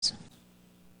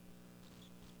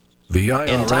The IRS.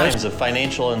 In times of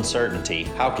financial uncertainty,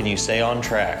 how can you stay on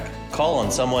track? Call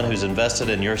on someone who's invested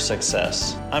in your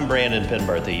success. I'm Brandon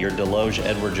Penberthy, your Deloge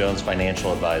Edward Jones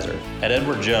financial advisor. At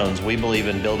Edward Jones, we believe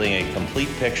in building a complete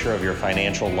picture of your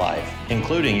financial life,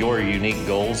 including your unique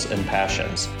goals and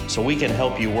passions, so we can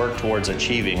help you work towards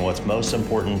achieving what's most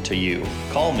important to you.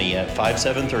 Call me at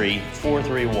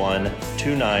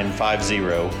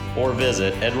 573-431-2950 or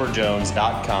visit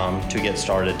edwardjones.com to get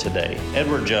started today.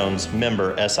 Edward Jones,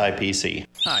 member SIPC.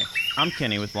 Hi, I'm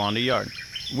Kenny with Lawn to Yard.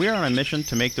 We are on a mission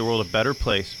to make the world a better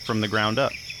place from the ground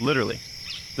up, literally.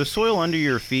 The soil under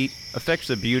your feet affects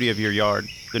the beauty of your yard,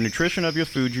 the nutrition of your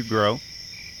food you grow,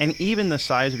 and even the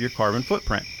size of your carbon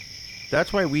footprint.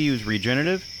 That's why we use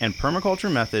regenerative and permaculture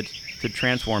methods to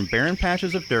transform barren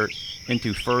patches of dirt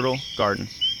into fertile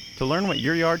gardens. To learn what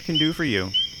your yard can do for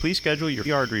you, please schedule your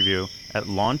yard review at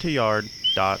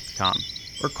lawntoyard.com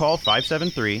or call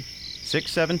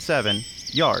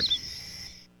 573-677-YARD.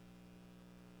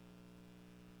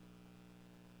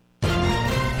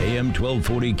 AM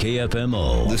 1240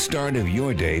 KFMO. The start of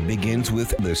your day begins with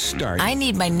the start. I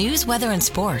need my news, weather, and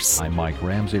sports. I'm Mike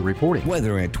Ramsey reporting.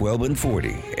 Weather at 12 and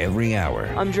 40 every hour.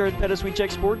 I'm Jared Pettis. We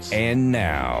check sports. And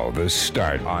now, the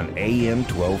start on AM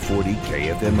 1240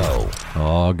 KFMO.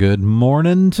 Oh, good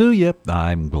morning to you.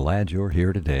 I'm glad you're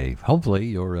here today. Hopefully,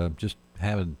 you're just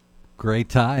having a great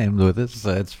time with us.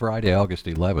 It's Friday, August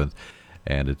 11th,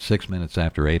 and it's 6 minutes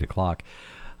after 8 o'clock.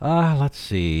 Let's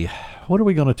see. What are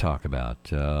we going to talk about?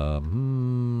 How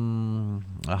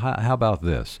about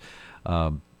this?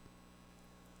 The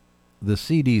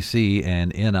CDC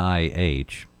and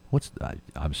NIH.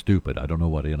 I'm stupid. I don't know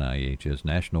what NIH is.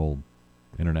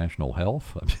 International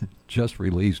Health just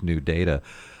released new data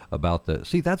about the.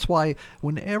 See, that's why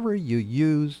whenever you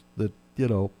use the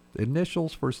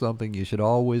initials for something, you should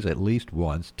always at least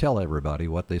once tell everybody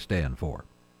what they stand for,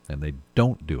 and they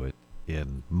don't do it.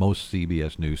 In most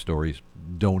CBS News stories,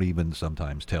 don't even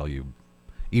sometimes tell you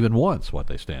even once what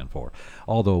they stand for,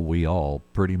 although we all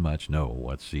pretty much know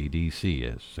what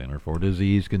CDC is, Center for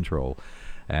Disease Control,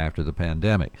 after the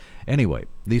pandemic. Anyway,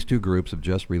 these two groups have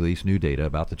just released new data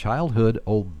about the childhood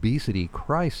obesity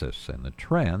crisis, and the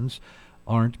trends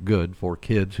aren't good for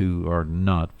kids who are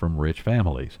not from rich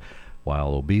families.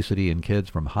 While obesity in kids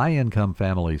from high-income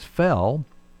families fell,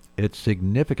 it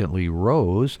significantly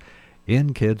rose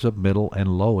in kids of middle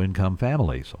and low-income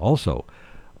families. Also,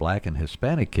 black and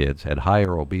Hispanic kids had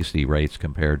higher obesity rates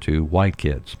compared to white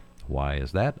kids. Why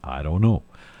is that? I don't know.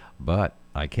 But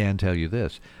I can tell you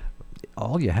this.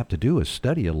 All you have to do is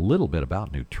study a little bit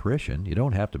about nutrition. You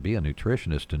don't have to be a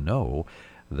nutritionist to know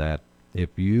that if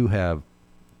you have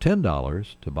 $10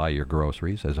 to buy your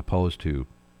groceries as opposed to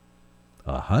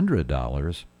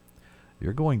 $100,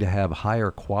 you're going to have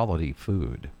higher quality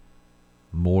food,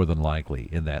 more than likely,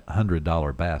 in that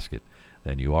 $100 basket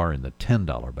than you are in the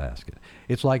 $10 basket.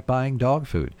 It's like buying dog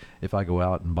food. If I go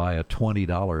out and buy a $20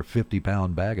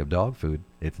 50-pound bag of dog food,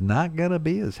 it's not going to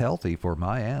be as healthy for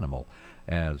my animal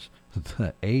as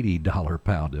the $80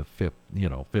 pound of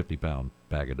 50-pound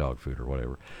bag of dog food or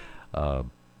whatever.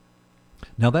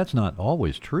 Now, that's not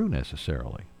always true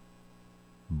necessarily,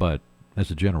 but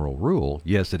as a general rule,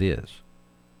 yes, it is.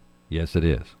 Yes, it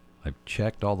is. I've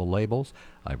checked all the labels.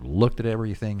 I've looked at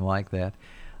everything like that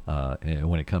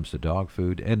when it comes to dog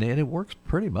food. And it works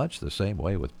pretty much the same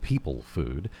way with people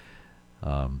food.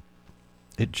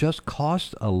 It just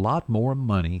costs a lot more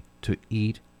money to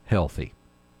eat healthy.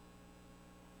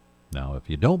 Now, if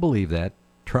you don't believe that,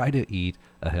 try to eat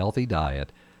a healthy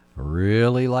diet,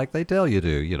 really like they tell you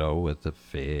to, with the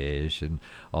fish and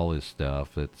all this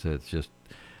stuff. It's just...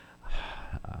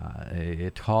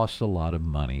 it costs a lot of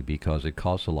money because it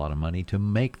costs a lot of money to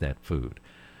make that food.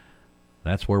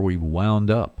 That's where we wound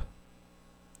up.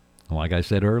 Like I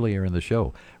said earlier in the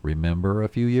show, remember a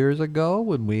few years ago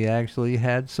when we actually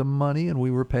had some money and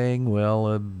we were paying,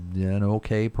 an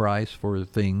okay price for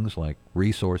things like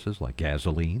resources, like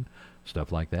gasoline,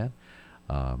 stuff like that.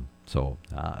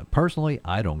 Personally,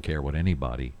 I don't care what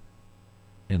anybody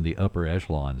in the upper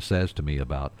echelon says to me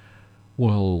about,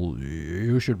 well,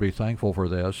 you should be thankful for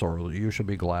this, or you should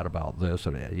be glad about this.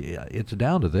 It's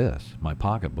down to this, my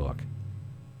pocketbook.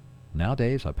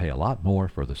 Nowadays, I pay a lot more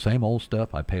for the same old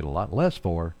stuff I paid a lot less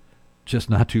for just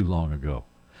not too long ago.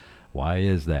 Why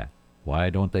is that? Why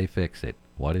don't they fix it?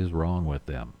 What is wrong with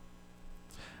them?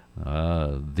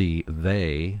 The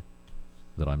they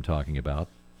that I'm talking about,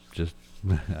 just,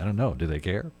 I don't know, do they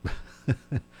care?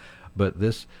 But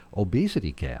this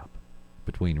obesity gap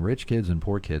between rich kids and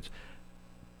poor kids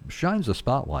shines a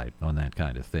spotlight on that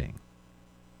kind of thing.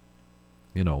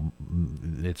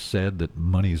 It's said that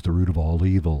money is the root of all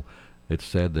evil. It's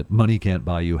said that money can't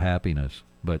buy you happiness.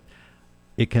 But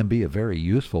it can be a very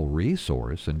useful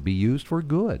resource and be used for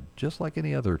good, just like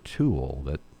any other tool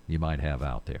that you might have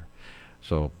out there.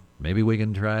 So maybe we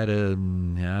can try to,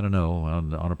 I don't know,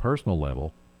 on a personal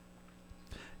level,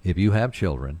 if you have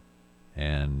children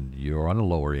and you're on a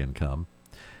lower income,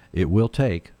 it will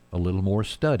take a little more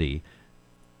study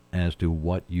as to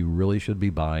what you really should be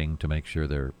buying to make sure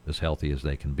they're as healthy as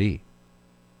they can be,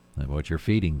 and what you're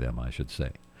feeding them, I should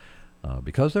say.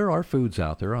 Because there are foods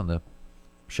out there on the,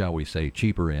 shall we say,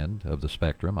 cheaper end of the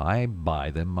spectrum. I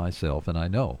buy them myself, and I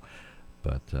know.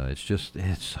 But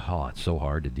it's so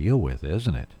hard to deal with,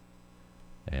 isn't it?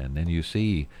 And then you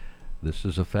see this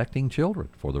is affecting children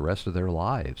for the rest of their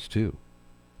lives, too.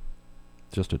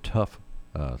 Just a tough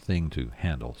thing to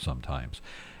handle sometimes.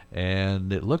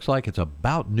 And it looks like it's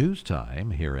about news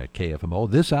time here at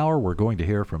KFMO. This hour, we're going to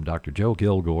hear from Dr. Joe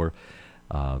Gilgore,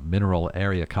 Mineral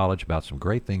Area College, about some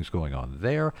great things going on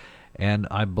there. And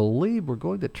I believe we're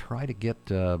going to try to get,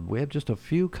 we have just a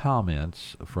few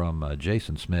comments from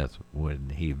Jason Smith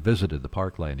when he visited the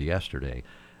parkland yesterday.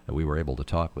 We were able to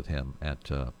talk with him at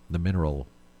the Mineral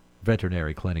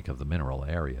Veterinary Clinic of the Mineral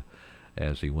Area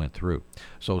as he went through.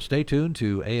 So stay tuned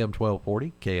to AM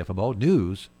 1240 KFMO.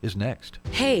 News is next.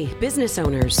 Hey, business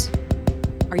owners.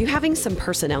 Are you having some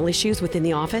personnel issues within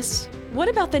the office? What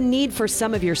about the need for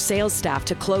some of your sales staff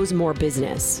to close more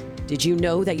business? Did you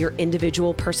know that your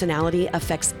individual personality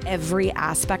affects every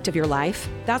aspect of your life?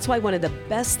 That's why one of the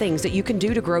best things that you can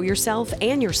do to grow yourself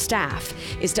and your staff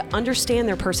is to understand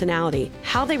their personality,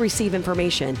 how they receive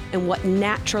information, and what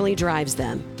naturally drives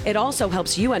them. It also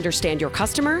helps you understand your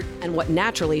customer and what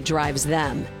naturally drives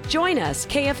them. Join us,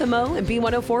 KFMO and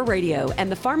B104 Radio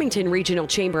and the Farmington Regional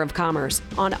Chamber of Commerce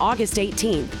on August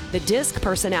 18th. The DISC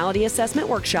Personality Assessment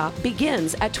Workshop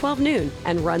begins at 12 noon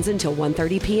and runs until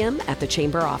 1:30 p.m. at the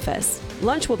Chamber office.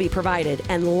 Lunch will be provided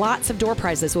and lots of door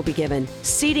prizes will be given.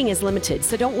 Seating is limited,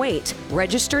 so don't wait.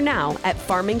 Register now at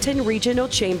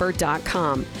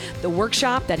farmingtonregionalchamber.com. The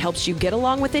workshop that helps you get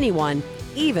along with anyone,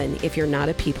 even if you're not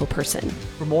a people person.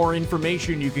 For more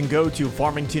information, you can go to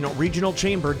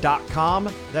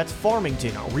farmingtonregionalchamber.com. That's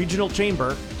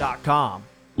farmingtonregionalchamber.com.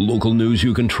 Local news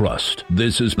you can trust.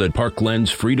 This is the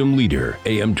Parkland's Freedom Leader,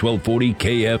 AM 1240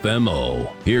 KFMO.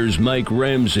 Here's Mike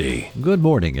Ramsey. Good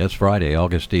morning. It's Friday,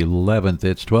 August 11th.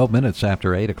 It's 12 minutes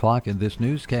after 8 o'clock. In this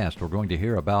newscast, we're going to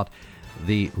hear about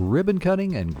the ribbon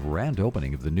cutting and grand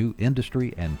opening of the new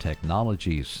Industry and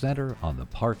Technology Center on the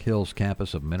Park Hills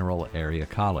campus of Mineral Area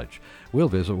College. We'll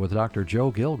visit with Dr.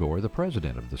 Joe Gilgore, the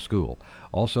president of the school.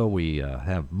 Also, we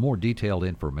have more detailed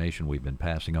information we've been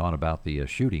passing on about the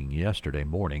shooting yesterday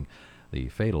morning, the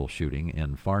fatal shooting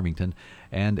in Farmington.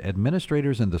 And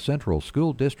administrators in the Central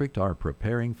School District are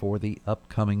preparing for the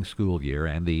upcoming school year,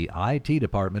 and the IT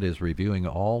department is reviewing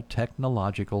all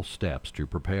technological steps to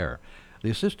prepare. The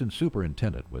assistant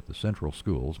superintendent with the Central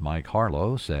Schools, Mike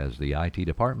Harlow, says the IT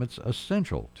department's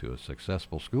essential to a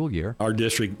successful school year. Our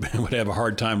district would have a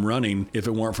hard time running if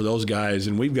it weren't for those guys,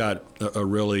 and we've got a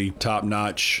really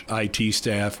top-notch IT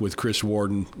staff with Chris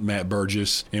Warden, Matt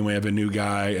Burgess, and we have a new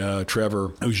guy, Trevor,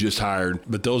 who's just hired.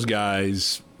 But those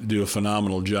guys do a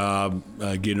phenomenal job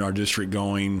getting our district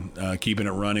going, keeping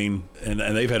it running, and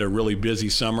they've had a really busy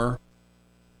summer.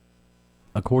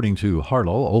 According to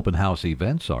Harlow, open house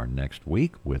events are next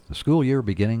week, with the school year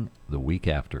beginning the week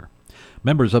after.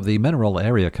 Members of the Mineral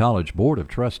Area College Board of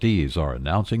Trustees are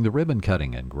announcing the ribbon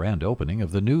cutting and grand opening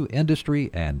of the new Industry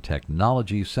and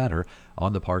Technology Center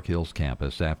on the Park Hills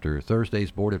campus after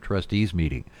Thursday's Board of Trustees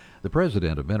meeting. The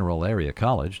president of Mineral Area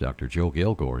College, Dr. Joe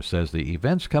Gilgore, says the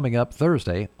event's coming up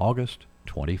Thursday, August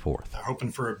 24th. We're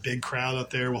hoping for a big crowd out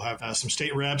there. We'll have some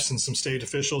state reps and some state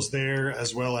officials there,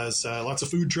 as well as lots of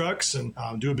food trucks, and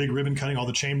do a big ribbon cutting. All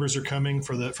the chambers are coming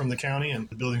from the county, and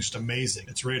the building's just amazing.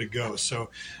 It's ready to go. So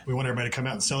we want everybody to come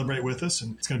out and celebrate with us,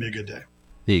 and it's going to be a good day.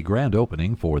 The grand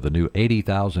opening for the new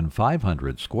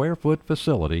 80,500 square foot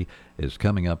facility is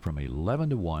coming up from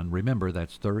 11 to 1. Remember,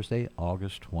 that's Thursday,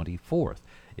 August 24th.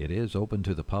 It is open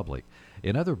to the public.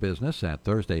 In other business, at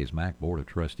Thursday's MAC Board of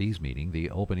Trustees meeting,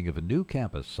 the opening of a new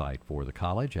campus site for the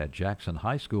college at Jackson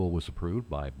High School was approved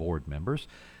by board members.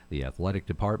 The athletic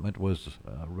department was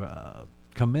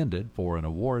commended for an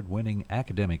award-winning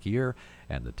academic year,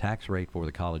 and the tax rate for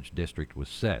the college district was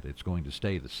set. It's going to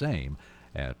stay the same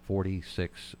at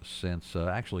 46 cents,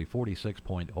 actually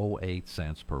 46.08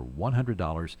 cents per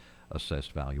 $100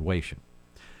 assessed valuation.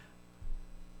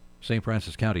 St.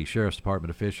 Francis County Sheriff's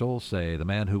Department officials say the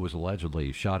man who was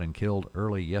allegedly shot and killed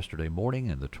early yesterday morning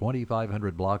in the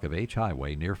 2500 block of H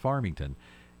Highway near Farmington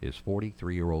is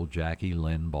 43-year-old Jackie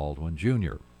Lynn Baldwin,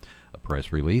 Jr. A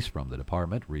press release from the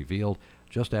department revealed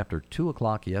Just after 2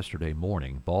 o'clock yesterday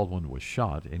morning, Baldwin was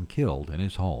shot and killed in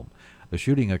his home. The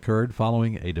shooting occurred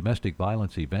following a domestic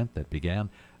violence event that began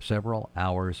several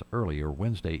hours earlier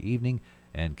Wednesday evening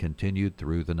and continued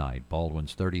through the night.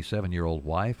 Baldwin's 37-year-old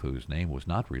wife, whose name was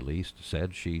not released,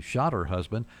 said she shot her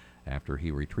husband after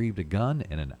he retrieved a gun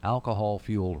in an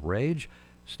alcohol-fueled rage,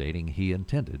 stating he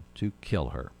intended to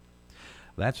kill her.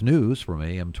 That's news from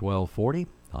AM 1240.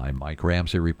 I'm Mike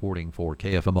Ramsey reporting for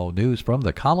KFMO News from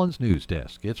the Collins News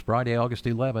Desk. It's Friday, August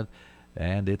 11th,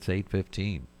 and it's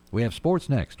 8:15. We have sports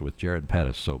next with Jared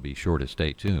Pettis, so be sure to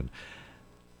stay tuned.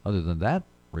 Other than that,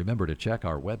 remember to check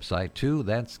our website, too.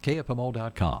 That's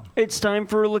KFMO.com. It's time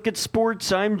for a look at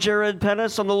sports. I'm Jared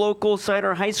Pettis. On the local side,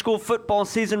 our high school football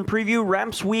season preview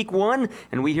wraps week 1,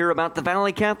 and we hear about the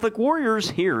Valley Catholic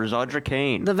Warriors. Here's Audra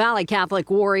Kane. The Valley Catholic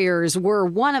Warriors were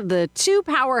one of the 2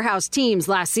 powerhouse teams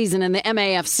last season in the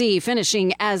MAFC,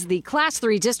 finishing as the Class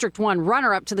 3 District 1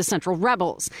 runner-up to the Central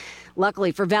Rebels.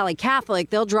 Luckily for Valley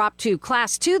Catholic, they'll drop to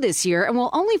Class 2 this year and will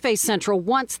only face Central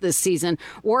once this season.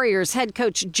 Warriors head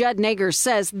coach Judd Nager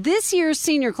says this year's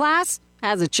senior class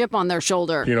has a chip on their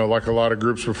shoulder. You know, like a lot of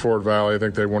groups before Valley, I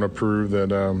think they want to prove that,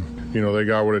 they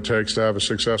got what it takes to have a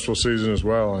successful season as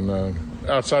well. And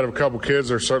outside of a couple kids,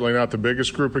 they're certainly not the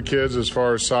biggest group of kids as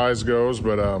far as size goes,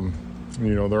 but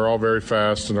they're all very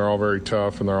fast and they're all very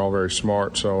tough and they're all very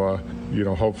smart. So,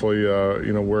 hopefully,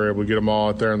 we're able to get them all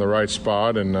out there in the right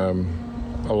spot and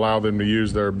allow them to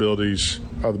use their abilities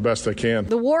the best they can.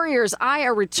 The Warriors eye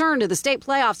a return to the state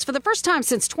playoffs for the first time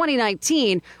since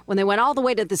 2019 when they went all the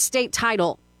way to the state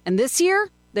title. And this year,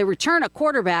 they return a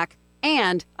quarterback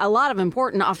and a lot of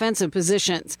important offensive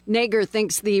positions. Nager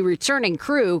thinks the returning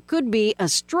crew could be a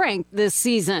strength this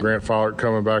season. Grant Follett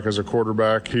coming back as a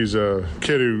quarterback. He's a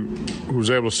kid who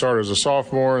was able to start as a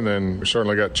sophomore and then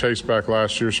certainly got chased back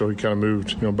last year, so he kind of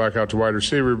moved back out to wide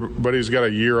receiver, but he's got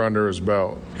a year under his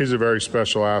belt. He's a very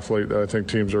special athlete that I think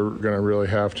teams are going to really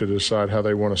have to decide how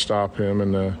they want to stop him.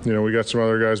 And, we got some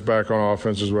other guys back on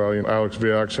offense as well. Alex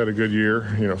Viox had a good year,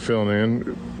 filling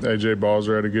in. A.J.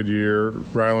 Balzer had a good year.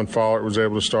 Rylan Follett was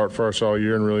able to start for us all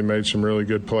year and really made some really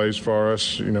good plays for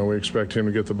us. We expect him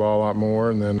to get the ball a lot more.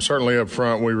 And then certainly up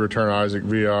front, we return Isaac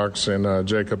Viox and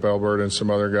Jacob Elbert and some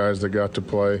other guys that got to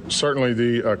play. Certainly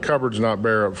the cupboard's not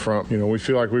bare up front. We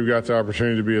feel like we've got the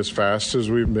opportunity to be as fast as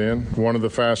we've been. One of the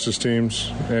fastest teams,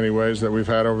 anyways, that we've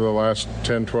had over the last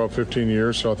 10, 12, 15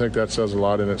 years. So I think that says a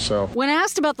lot in itself. When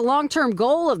asked about the long-term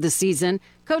goal of the season,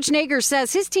 Coach Nager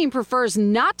says his team prefers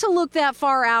not to look that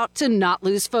far out to not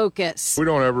lose focus. We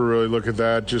don't ever really look at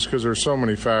that just because there's so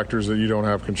many factors that you don't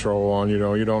have control on. You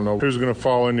don't know who's going to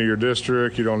fall into your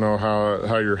district. You don't know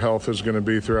how your health is going to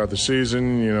be throughout the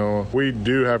season. We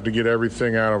do have to get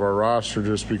everything out of our roster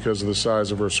just because of the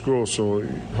size of our school. So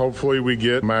hopefully we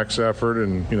get max effort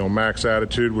and, max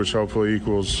attitude, which hopefully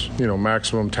equals,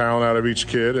 maximum talent out of each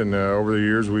kid. And over the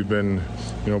years we've been,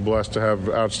 blessed to have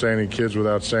outstanding kids with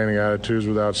outstanding attitudes,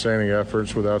 with outstanding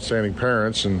efforts, with outstanding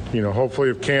parents. And, hopefully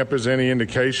if camp is any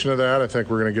indication of that, I think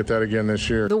we're going to get that again this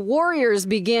year. The Warriors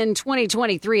begin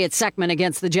 2023 at Seckman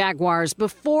against the Jaguars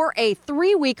before a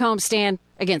 3-week homestand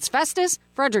against Festus,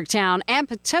 Fredericktown, and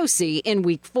Potosi in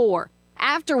Week 4.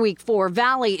 After Week 4,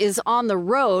 Valley is on the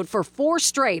road for 4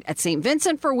 straight at St.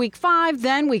 Vincent for Week 5.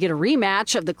 Then we get a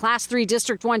rematch of the Class 3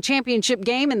 District 1 championship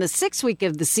game in the 6th week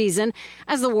of the season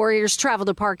as the Warriors travel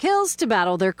to Park Hills to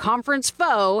battle their conference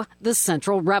foe, the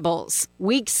Central Rebels.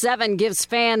 Week 7 gives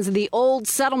fans the old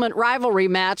settlement rivalry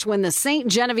match when the St.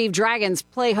 Genevieve Dragons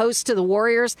play host to the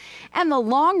Warriors, and the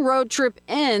long road trip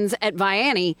ends at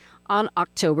Vianney on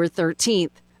October 13th.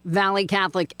 Valley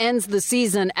Catholic ends the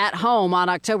season at home on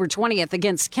October 20th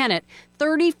against Kennett,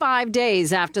 35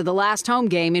 days after the last home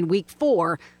game in Week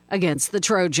 4 against the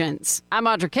Trojans. I'm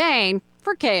Audra Kane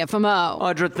for KFMO.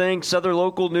 Audra, thanks. Other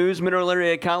local news, Mineral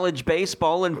Area College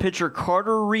baseball and pitcher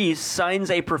Carter Reese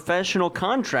signs a professional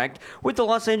contract with the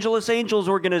Los Angeles Angels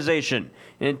organization.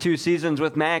 In 2 seasons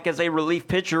with Mac as a relief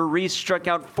pitcher, Reese struck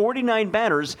out 49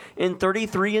 batters in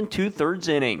 33 2/3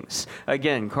 innings.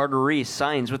 Again, Carter Reese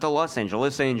signs with the Los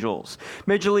Angeles Angels.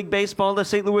 Major League Baseball, the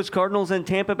St. Louis Cardinals and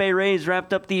Tampa Bay Rays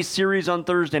wrapped up the series on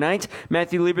Thursday night.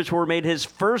 Matthew Liberatore made his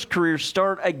first career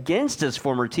start against his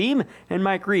former team, and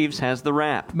Mike Reeves has the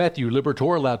wrap. Matthew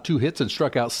Liberatore allowed 2 hits and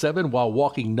struck out 7 while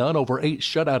walking none over 8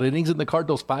 shutout innings in the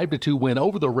Cardinals' 5-2 win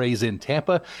over the Rays in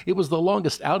Tampa. It was the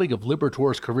longest outing of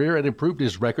Liberatore's career and improved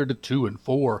his record to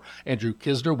 2-4. Andrew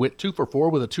Kisner went 2 for 4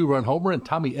 with a 2-run homer, and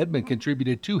Tommy Edman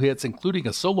contributed 2 hits, including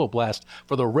a solo blast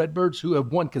for the Redbirds, who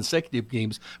have won consecutive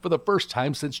games for the first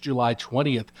time since July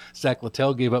 20th. Zach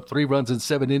Littell gave up 3 runs in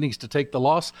 7 innings to take the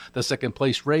loss. The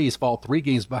second-place Rays fall 3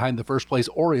 games behind the first-place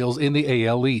Orioles in the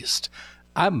AL East.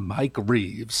 I'm Mike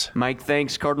Reeves. Mike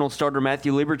thanks Cardinal starter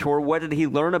Matthew Liberatore. What did he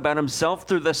learn about himself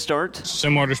through the start?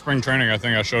 Similar to spring training, I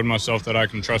think I showed myself that I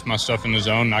can trust my stuff in the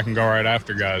zone and I can go right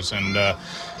after guys. And,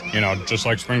 just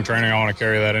like spring training, I want to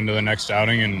carry that into the next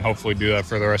outing and hopefully do that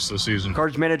for the rest of the season.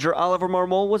 Cards manager Oliver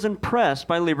Marmol was impressed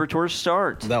by Liberatore's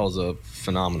start. That was a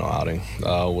phenomenal outing.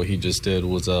 What he just did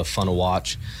was fun to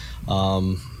watch.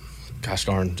 Gosh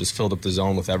darn, just filled up the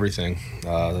zone with everything.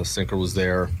 The sinker was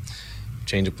there.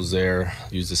 Changeup was there,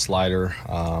 used a slider.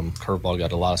 Curveball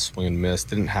got a lot of swing and miss.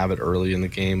 Didn't have it early in the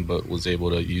game, but was able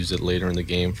to use it later in the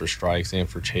game for strikes and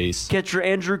for chase. Catcher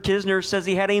Andrew Kisner says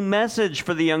he had a message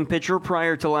for the young pitcher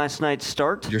prior to last night's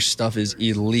start. Your stuff is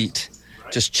elite.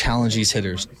 Just challenge these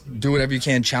hitters. Do whatever you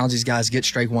can, challenge these guys, get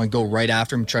strike one, go right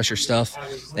after him, trust your stuff.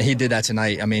 And he did that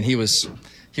tonight. I mean, he was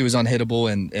unhittable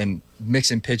and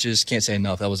mixing pitches. Can't say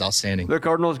enough. That was outstanding. The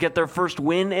Cardinals get their first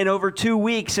win in over 2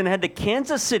 weeks and head to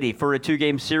Kansas City for a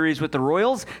 2-game series with the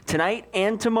Royals tonight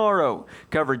and tomorrow.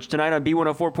 Coverage tonight on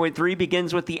B104.3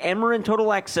 begins with the Amarin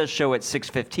Total Access Show at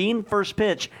 6:15. First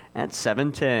pitch at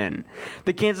 7:10.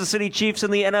 The Kansas City Chiefs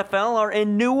and the NFL are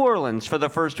in New Orleans for the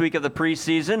first week of the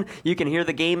preseason. You can hear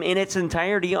the game in its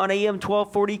entirety on AM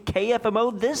 1240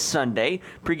 KFMO this Sunday.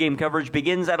 Pre-game coverage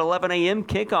begins at 11 a.m.,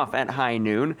 kickoff at high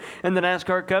noon. And the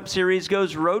NASCAR Cup Series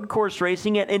goes road course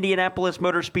racing at Indianapolis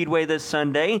Motor Speedway this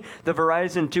Sunday. The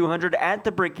Verizon 200 at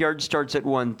the Brickyard starts at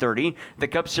 1:30. The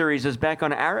Cup Series is back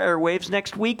on our airwaves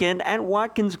next weekend at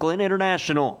Watkins Glen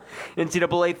International.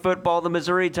 NCAA football, the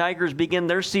Missouri Tigers begin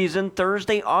their season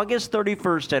Thursday, August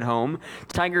 31st at home.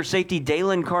 Tiger safety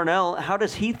Dalen Carnell, how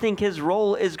does he think his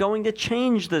role is going to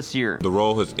change this year? The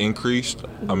role has increased.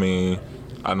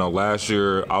 I know last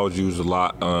year I was used a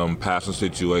lot passing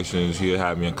situations. He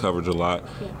had me in coverage a lot.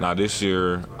 Now this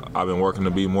year I've been working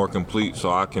to be more complete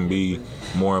so I can be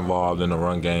more involved in the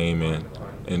run game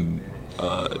and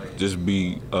just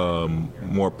be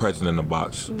more present in the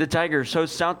box. The Tigers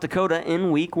host South Dakota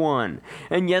in Week 1.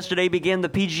 And yesterday began the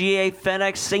PGA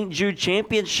FedEx St. Jude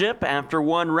Championship. After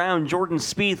one round, Jordan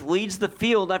Spieth leads the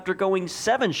field after going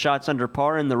 7 shots under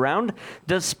par in the round.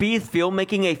 Does Spieth feel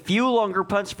making a few longer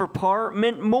putts for par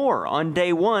meant more on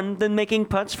day one than making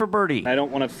putts for birdie? I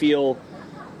don't want to feel,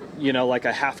 like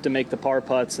I have to make the par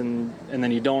putts and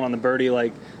then you don't on the birdie.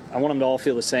 Like, I want them to all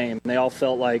feel the same. They all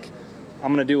felt like, I'm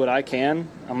going to do what I can.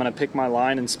 I'm going to pick my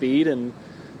line and speed and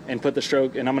put the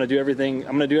stroke, and I'm going to do everything.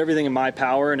 I'm going to do everything in my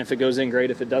power, and if it goes in,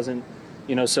 great. If it doesn't,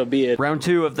 so be it. Round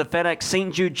 2 of the FedEx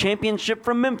St. Jude Championship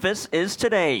from Memphis is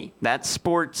today. That's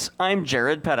sports. I'm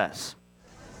Jared Pettis.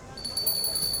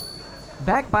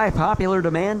 Backed by popular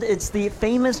demand, it's the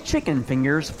famous chicken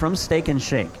fingers from Steak 'n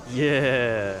Shake.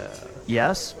 Yeah.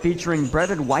 Yes, featuring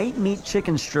breaded white meat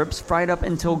chicken strips fried up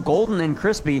until golden and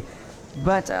crispy.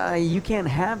 But you can't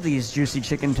have these juicy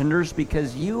chicken tenders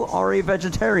because you are a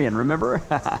vegetarian, remember?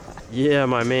 Yeah,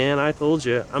 my man, I told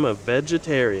you, I'm a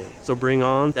vegetarian. So bring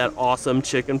on that awesome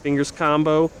chicken fingers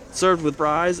combo, served with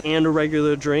fries and a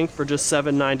regular drink for just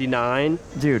 $7.99.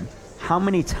 Dude, how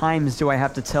many times do I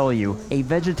have to tell you, a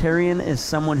vegetarian is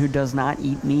someone who does not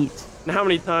eat meat? And how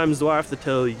many times do I have to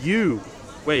tell you?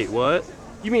 Wait, what?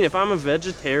 You mean if I'm a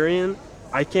vegetarian,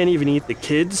 I can't even eat the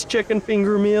kids' chicken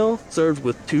finger meal, served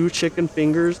with 2 chicken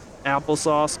fingers,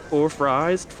 applesauce, or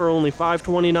fries for only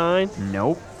 $5.29?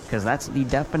 Nope, because that's the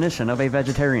definition of a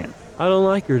vegetarian. I don't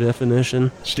like your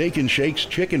definition. Steak 'n Shake's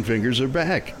chicken fingers are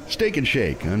back. Steak 'n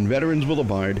Shake on Veterans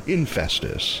Boulevard in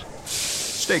Festus.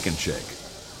 Steak 'n Shake.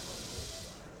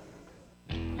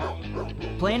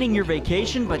 Planning your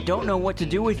vacation but don't know what to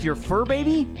do with your fur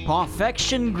baby?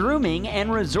 Pawfection Grooming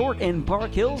and Resort in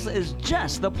Park Hills is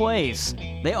just the place.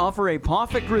 They offer a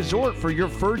Pawfect resort for your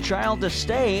fur child to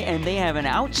stay, and they have an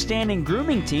outstanding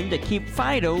grooming team to keep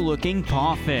Fido looking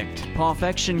Pawfect.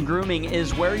 Pawfection Grooming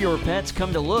is where your pets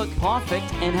come to look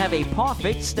Pawfect and have a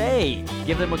Pawfect stay.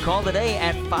 Give them a call today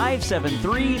at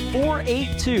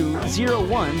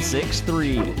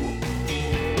 573-482-0163.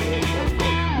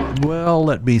 Well,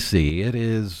 let me see. It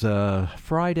is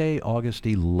Friday, August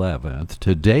 11th.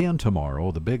 Today and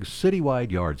tomorrow, the big citywide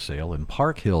yard sale in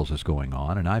Park Hills is going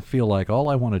on, and I feel like all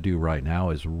I want to do right now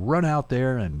is run out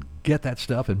there and get that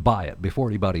stuff and buy it before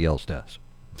anybody else does.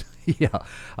 Yeah,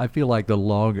 I feel like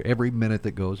every minute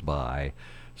that goes by,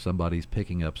 somebody's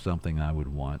picking up something I would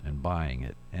want and buying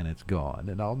it, and it's gone,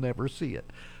 and I'll never see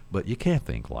it. But you can't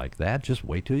think like that. Just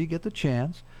wait till you get the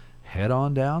chance. Head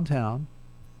on downtown.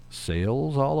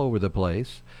 Sales all over the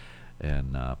place,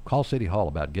 and call City Hall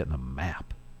about getting a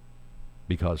map,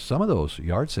 because some of those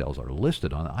yard sales are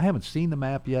listed on. I haven't seen the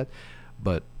map yet,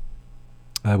 but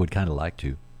I would kind of like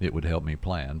to. It would help me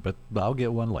plan, but I'll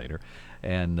get one later,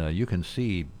 and you can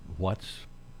see what's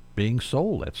being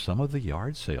sold at some of the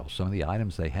yard sales, some of the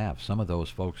items they have. Some of those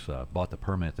folks bought the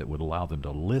permit that would allow them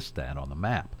to list that on the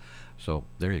map. So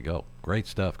there you go. Great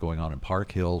stuff going on in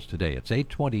Park Hills today. It's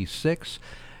 8:26,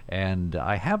 and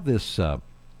I have this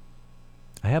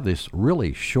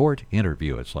really short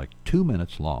interview. It's like 2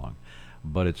 minutes long,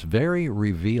 but it's very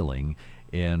revealing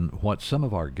in what some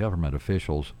of our government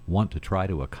officials want to try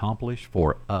to accomplish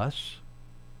for us,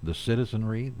 the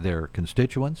citizenry, their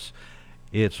constituents.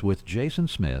 It's with Jason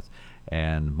Smith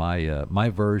and my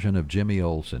version of Jimmy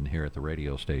Olsen here at the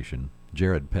radio station,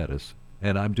 Jared Pettis.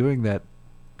 And I'm doing that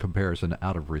comparison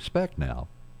out of respect now.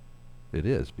 It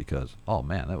is, because, oh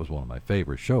man, that was one of my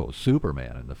favorite shows,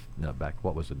 Superman, in the back,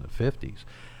 what was in the 50s.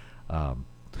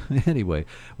 Anyway,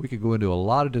 we could go into a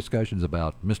lot of discussions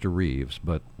about Mr. Reeves,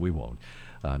 but we won't.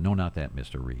 No, not that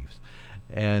Mr. Reeves.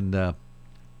 And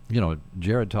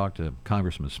Jared talked to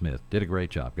Congressman Smith, did a great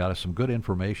job, got us some good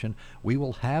information. We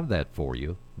will have that for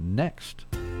you next.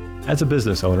 As a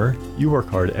business owner, you work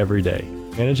hard every day,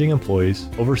 managing employees,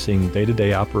 overseeing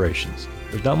day-to-day operations.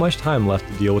 There's not much time left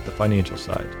to deal with the financial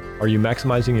side. Are you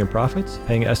maximizing your profits,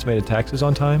 paying estimated taxes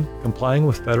on time, complying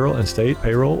with federal and state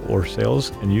payroll or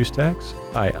sales and use tax?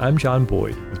 Hi, I'm John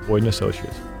Boyd with Boyd &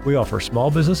 Associates. We offer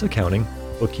small business accounting,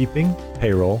 bookkeeping,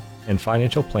 payroll, and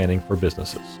financial planning for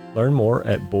businesses. Learn more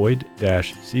at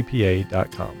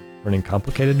boyd-cpa.com, turning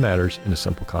complicated matters into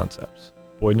simple concepts.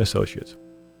 Boyd & Associates.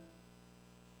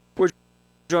 We're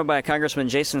joined by Congressman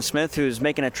Jason Smith, who's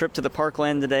making a trip to the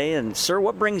Parkland today. And, sir,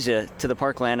 what brings you to the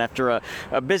Parkland after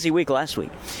a busy week last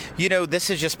week? You know, this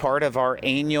is just part of our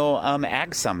annual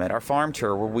Ag Summit, our farm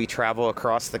tour, where we travel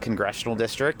across the congressional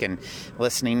district and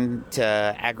listening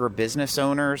to agribusiness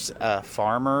owners,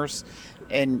 farmers,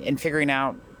 and figuring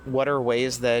out what are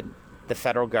ways that the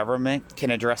federal government can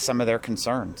address some of their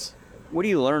concerns. What do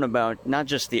you learn about not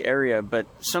just the area, but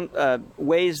some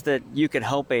ways that you could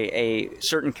help a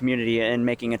certain community in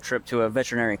making a trip to a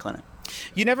veterinary clinic?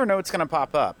 You never know what's going to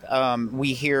pop up.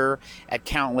 We hear at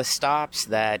countless stops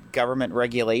that government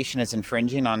regulation is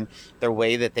infringing on their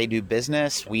way that they do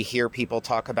business. We hear people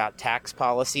talk about tax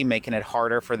policy, making it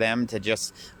harder for them to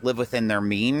just live within their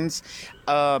means.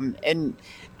 And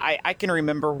I can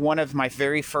remember one of my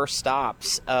very first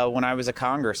stops when I was a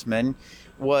congressman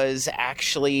was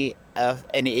actually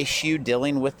an issue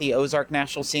dealing with the Ozark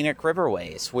National Scenic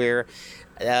Riverways, where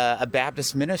a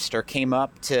Baptist minister came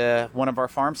up to one of our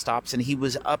farm stops, and he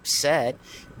was upset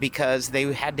because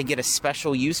they had to get a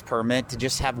special use permit to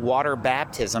just have water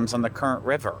baptisms on the current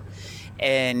river.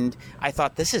 And I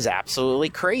thought, this is absolutely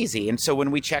crazy. And so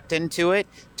when we checked into it,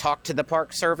 talked to the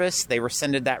Park Service, they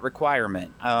rescinded that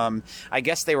requirement. I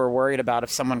guess they were worried about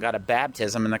if someone got a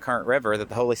baptism in the current river, that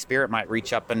the Holy Spirit might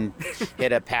reach up and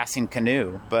hit a passing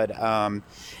canoe. But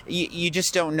you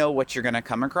just don't know what you're going to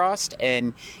come across.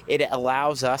 And it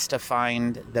allows us to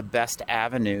find the best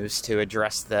avenues to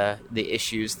address the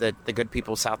issues that the good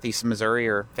people of southeast Missouri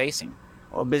are facing.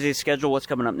 Well, busy schedule. What's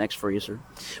coming up next for you, sir?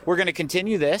 We're going to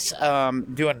continue this,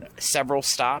 doing several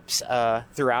stops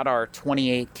throughout our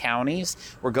 28 counties.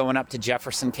 We're going up to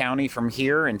Jefferson County from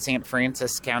here and St.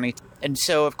 Francis County. And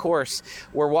so, of course,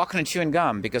 we're walking and chewing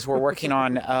gum because we're working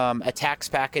on a tax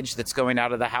package that's going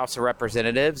out of the House of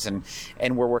Representatives, and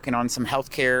we're working on some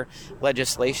health care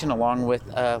legislation along with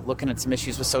looking at some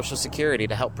issues with Social Security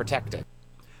to help protect it.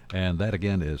 And that,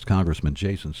 again, is Congressman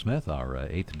Jason Smith, our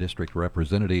 8th District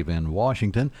Representative in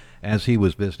Washington, as he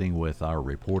was visiting with our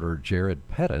reporter Jared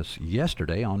Pettis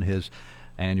yesterday on his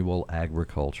annual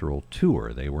agricultural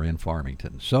tour. They were in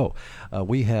Farmington. So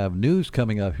we have news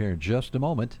coming up here in just a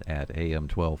moment at AM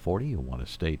 1240. You'll want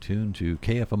to stay tuned to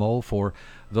KFMO for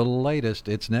the latest.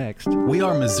 It's next. We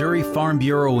are Missouri Farm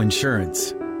Bureau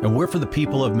Insurance, and we're for the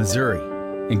people of Missouri,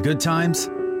 in good times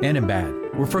and in bad.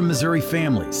 We're for Missouri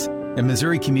families and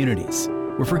Missouri communities.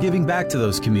 We're for giving back to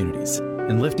those communities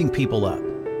and lifting people up.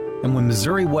 And when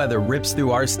Missouri weather rips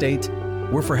through our state,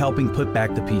 we're for helping put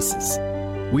back the pieces.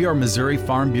 We are Missouri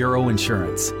Farm Bureau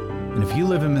Insurance. And if you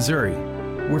live in Missouri,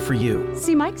 we're for you.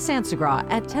 See Mike Sansagra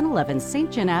at 1011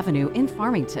 St. John Avenue in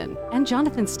Farmington and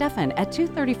Jonathan Steffen at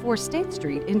 234 State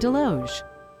Street in Deloge.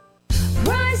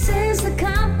 Prices the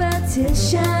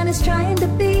competition is trying to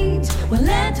beat. Well,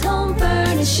 at Home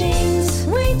Furnishings,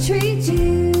 we treat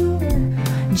you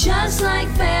just like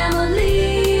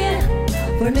family.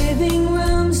 For living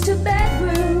rooms to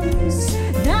bedrooms,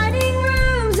 dining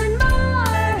rooms and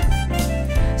more.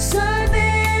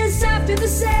 Service after the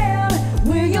sale,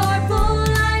 we're your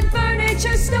full-line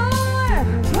furniture store.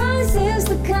 Prices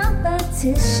the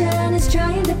competition is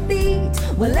trying to beat.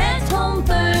 Well, at Home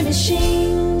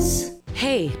Furnishings.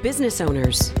 Hey, business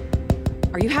owners.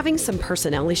 Are you having some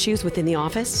personnel issues within the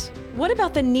office? What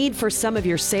about the need for some of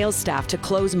your sales staff to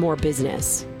close more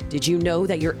business? Did you know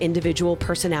that your individual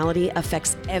personality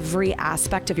affects every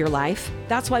aspect of your life?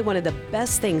 That's why one of the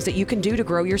best things that you can do to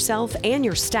grow yourself and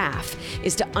your staff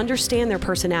is to understand their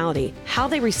personality, how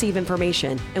they receive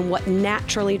information, and what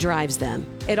naturally drives them.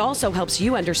 It also helps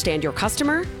you understand your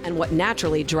customer and what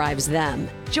naturally drives them.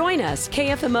 Join us,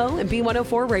 KFMO and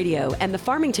B104 Radio and the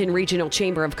Farmington Regional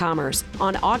Chamber of Commerce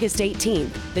on August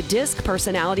 18th. The DISC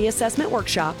Personality Assessment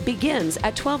Workshop begins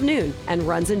at 12 noon and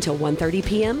runs until 1:30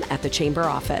 p.m. at the Chamber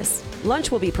office.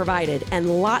 Lunch will be provided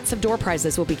and lots of door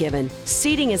prizes will be given.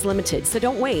 Seating is limited, so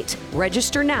don't wait.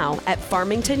 Register now at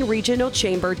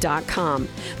farmingtonregionalchamber.com.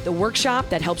 The workshop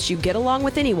that helps you get along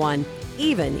with anyone,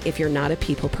 even if you're not a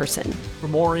people person. For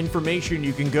more information,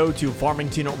 you can go to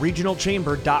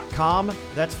farmingtonregionalchamber.com.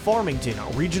 That's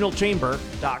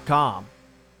farmingtonregionalchamber.com.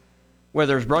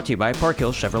 Weather is brought to you by Park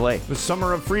Hill Chevrolet. The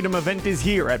Summer of Freedom event is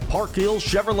here at Park Hill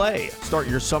Chevrolet. Start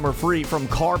your summer free from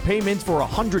car payments for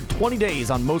 120 days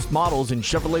on most models in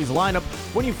Chevrolet's lineup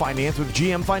when you finance with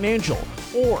GM Financial.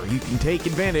 Or you can take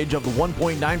advantage of the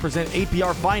 1.9%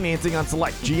 APR financing on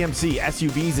select GMC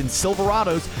SUVs and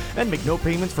Silverados and make no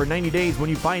payments for 90 days when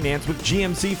you finance with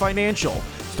GMC Financial.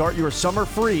 Start your summer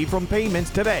free from payments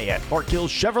today at Park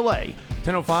Hills Chevrolet,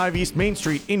 1005 East Main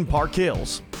Street in Park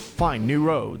Hills. Find new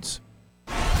roads.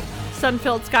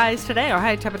 Sun-filled skies today. Our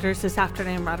high temperatures this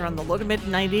afternoon right around the low to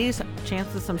mid-90s.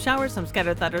 Chance of some showers, some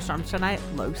scattered thunderstorms tonight,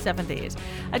 low 70s.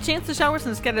 A chance of showers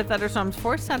and scattered thunderstorms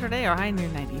for Saturday, our high near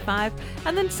 95.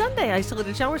 And then Sunday,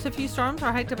 isolated showers, a few storms.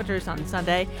 Our high temperatures on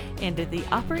Sunday into the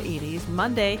upper 80s.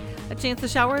 Monday, a chance of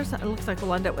showers. It looks like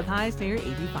we'll end up with highs near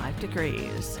 85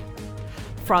 degrees.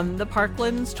 From the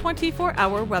Parkland's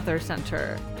 24-hour weather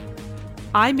center,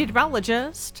 I'm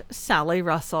meteorologist Sally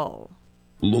Russell.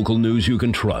 Local news you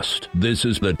can trust. This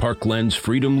is the Parkland's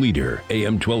Freedom Leader,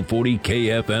 AM 1240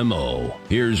 KFMO.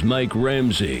 Here's Mike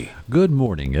Ramsey. Good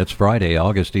morning. It's Friday,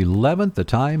 August 11th. The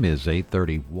time is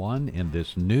 8:31. In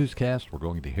this newscast, we're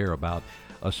going to hear about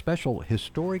a special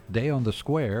historic day on the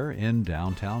square in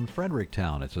downtown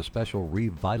Fredericktown. It's a special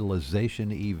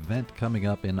revitalization event coming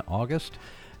up in August.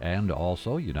 And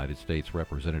also, United States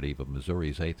Representative of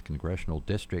Missouri's 8th Congressional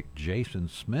District, Jason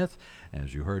Smith.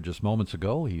 As you heard just moments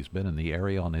ago, he's been in the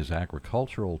area on his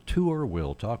agricultural tour.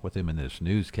 We'll talk with him in this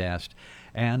newscast.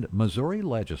 And Missouri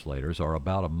legislators are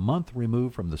about a month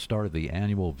removed from the start of the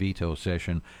annual veto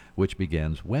session, which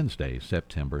begins Wednesday,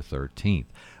 September 13th.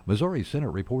 Missouri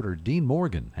Senate reporter Dean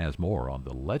Morgan has more on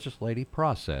the legislative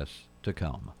process to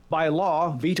come. By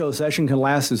law, veto session can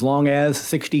last as long as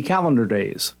 60 calendar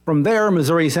days. From there,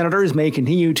 Missouri senators may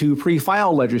continue to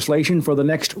pre-file legislation for the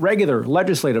next regular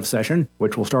legislative session,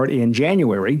 which will start in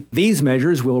January. These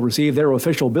measures will receive their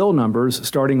official bill numbers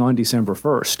starting on December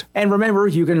 1st. And remember,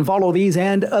 you can follow these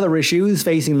and other issues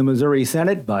facing the Missouri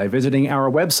Senate by visiting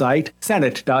our website,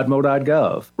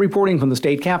 senate.mo.gov. Reporting from the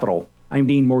state capitol, I'm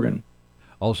Dean Morgan.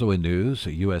 Also in news,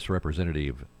 U.S.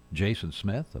 Representative Jason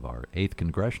Smith of our 8th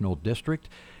Congressional District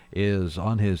is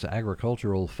on his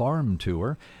agricultural farm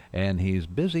tour, and he's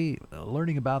busy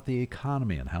learning about the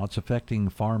economy and how it's affecting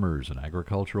farmers and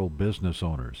agricultural business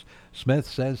owners. Smith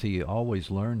says he always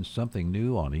learns something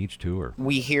new on each tour.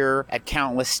 We hear at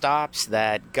countless stops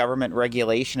that government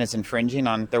regulation is infringing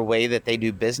on their way that they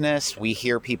do business. We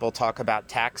hear people talk about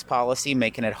tax policy,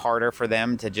 making it harder for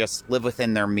them to just live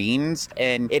within their means.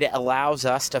 And it allows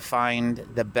us to find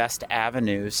the best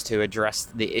avenues to address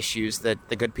the issues that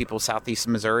the good people of Southeast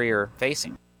Missouri are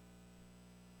facing.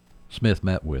 Smith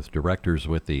met with directors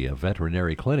with the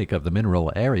veterinary clinic of the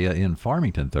Mineral area in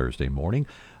Farmington Thursday morning.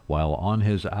 While on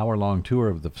his hour-long tour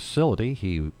of the facility,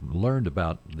 he learned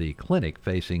about the clinic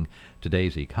facing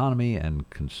today's economy and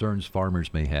concerns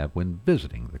farmers may have when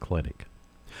visiting the clinic.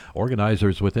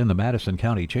 Organizers within the Madison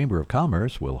County Chamber of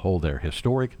Commerce will hold their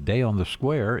historic Day on the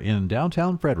Square in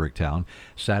downtown Fredericktown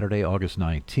Saturday, August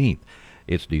 19th.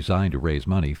 It's designed to raise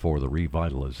money for the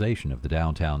revitalization of the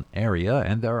downtown area,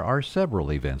 and there are several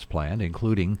events planned,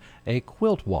 including a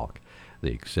quilt walk.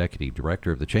 The executive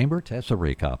director of the chamber, Tessa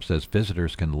Rakop, says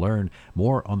visitors can learn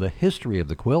more on the history of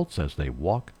the quilts as they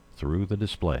walk through the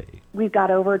display. We've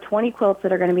got over 20 quilts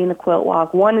that are going to be in the quilt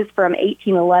walk. One is from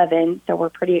 1811, so we're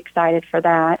pretty excited for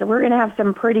that. So we're going to have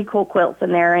some pretty cool quilts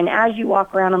in there, and as you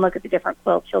walk around and look at the different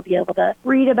quilts, you'll be able to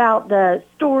read about the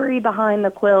story behind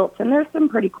the quilts, and there's some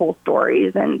pretty cool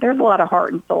stories, and there's a lot of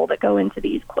heart and soul that go into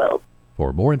these quilts.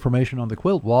 For more information on the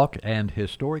Quilt Walk and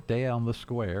Historic Day on the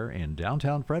Square in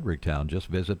downtown Fredericktown, just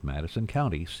visit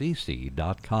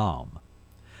MadisonCountyCC.com.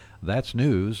 That's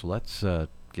news. Let's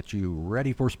get you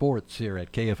ready for sports here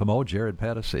at KFMO. Jared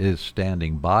Pettis is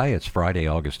standing by. It's Friday,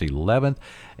 August 11th,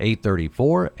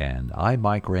 8:34, and I'm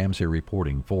Mike Ramsey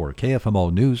reporting for KFMO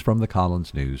News from the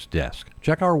Collins News Desk.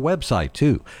 Check our website,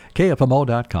 too,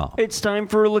 KFMO.com. It's time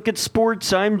for a look at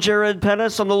sports. I'm Jared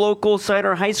Pettis. On the local side,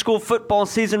 our high school football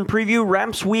season preview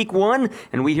wraps week 1,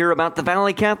 and we hear about the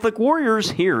Valley Catholic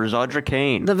Warriors. Here's Audra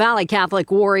Kane. The Valley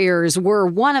Catholic Warriors were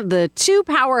one of the 2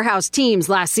 powerhouse teams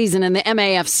last season in the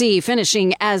MAFC,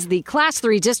 finishing as the Class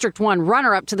 3 District 1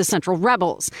 runner-up to the Central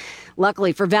Rebels.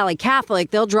 Luckily for Valley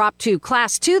Catholic, they'll drop to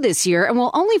Class 2 this year and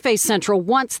will only face Central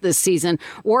once this season.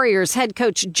 Warriors head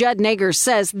coach Judd Nager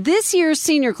says this year's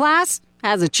senior class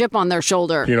has a chip on their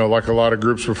shoulder. You know, like a lot of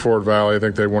groups before Valley, I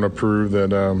think they want to prove that,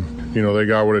 they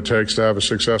got what it takes to have a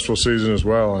successful season as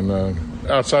well. And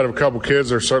outside of a couple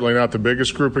kids, they're certainly not the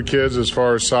biggest group of kids as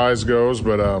far as size goes,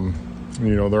 but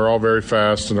they're all very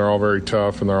fast and they're all very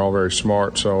tough and they're all very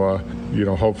smart. So,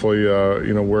 hopefully,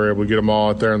 we're able to get them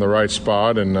all out there in the right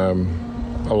spot and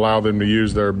allow them to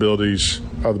use their abilities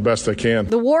the best they can.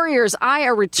 The Warriors eye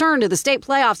a return to the state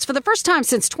playoffs for the first time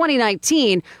since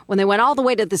 2019 when they went all the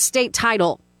way to the state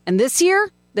title. And this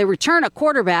year, they return a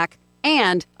quarterback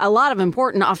and a lot of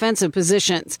important offensive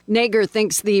positions. Nager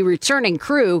thinks the returning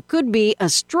crew could be a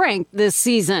strength this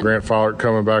season. Grant Follett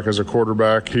coming back as a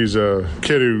quarterback. He's a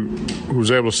kid who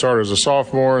was able to start as a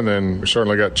sophomore and then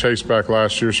certainly got Chase back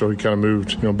last year, so he kind of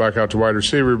moved back out to wide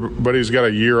receiver, but he's got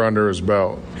a year under his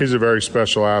belt. He's a very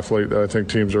special athlete that I think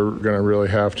teams are going to really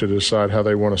have to decide how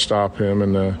they want to stop him.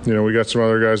 And, we got some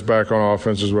other guys back on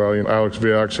offense as well. Alex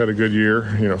Viox had a good year,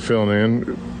 filling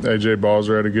in. A.J.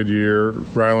 Balzer had a good year.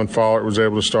 Rylan Follett was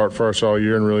able to start for us all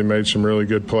year and really made some really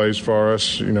good plays for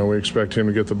us. We expect him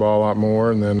to get the ball a lot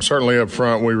more. And then certainly up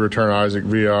front, we return Isaac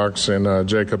Viox and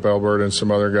Jacob Elbert and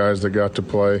some other guys that got to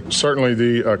play. Certainly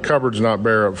the cupboard's not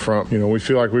bare up front. We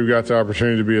feel like we've got the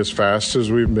opportunity to be as fast as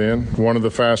we've been. One of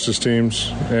the fastest teams,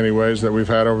 anyways, that we've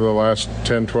had over the last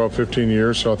 10, 12, 15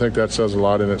 years. So I think that says a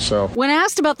lot in itself. When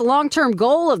asked about the long-term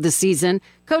goal of the season,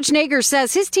 Coach Nager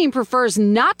says his team prefers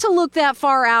not to look that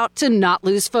far out to not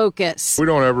lose focus. We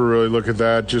don't ever really look at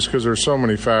that just because there's so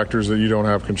many factors that you don't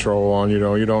have control on. You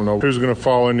don't know who's going to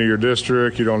fall into your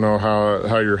district. You don't know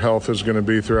how your health is going to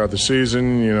be throughout the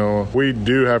season. We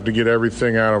do have to get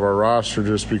everything out of our roster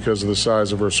just because of the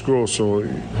size of our school. So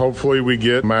hopefully we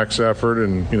get max effort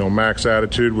and, max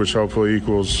attitude, which hopefully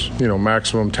equals,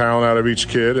 maximum talent out of each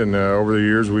kid. And over the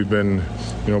years we've been,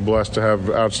 blessed to have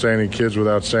outstanding kids with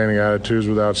outstanding attitudes,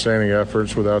 with outstanding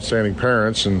efforts, with outstanding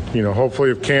parents. And, hopefully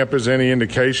if camp is any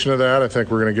indication of that, I think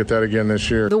we're going to get that again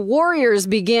this year. The Warriors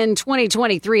begin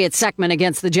 2023 at Seckman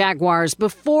against the Jaguars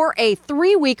before a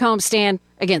 3-week homestand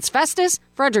against Festus,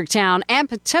 Fredericktown, and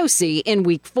Potosi in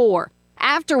Week 4.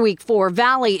 After Week 4,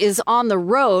 Valley is on the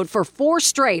road for 4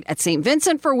 straight at St.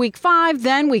 Vincent for Week 5.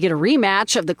 Then we get a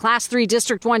rematch of the Class 3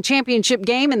 District 1 championship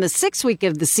game in the 6th week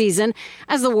of the season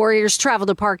as the Warriors travel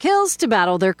to Park Hills to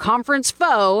battle their conference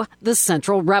foe, the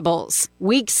Central Rebels.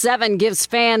 Week 7 gives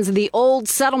fans the old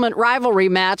settlement rivalry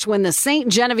match when the St.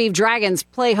 Genevieve Dragons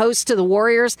play host to the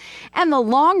Warriors, and the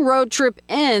long road trip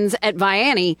ends at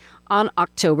Vianney on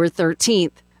October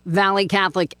 13th. Valley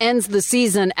Catholic ends the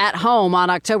season at home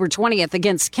on October 20th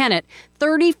against Kennett,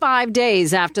 35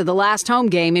 days after the last home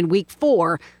game in Week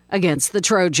 4 against the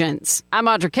Trojans. I'm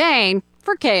Audra Kane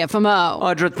for KFMO.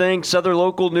 Audra, thanks. Other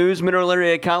local news, Mineral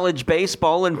Area College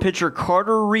baseball and pitcher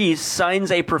Carter Reese signs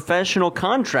a professional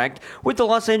contract with the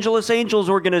Los Angeles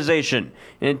Angels organization.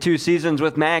 In 2 seasons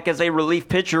with Mac as a relief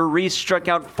pitcher, Reese struck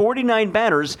out 49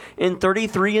 batters in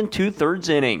 33 2/3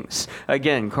 innings.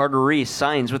 Again, Carter Reese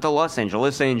signs with the Los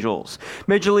Angeles Angels.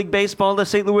 Major League Baseball, the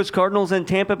St. Louis Cardinals and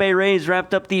Tampa Bay Rays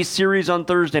wrapped up the series on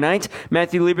Thursday night.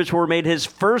 Matthew Liberatore made his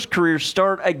first career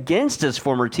start against his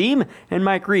former team, and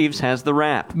Mike Reeves has the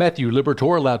wrap. Matthew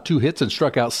Liberatore allowed 2 hits and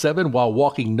struck out 7 while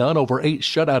walking none over 8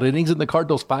 shutout innings in the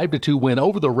Cardinals' 5-2 win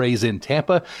over the Rays in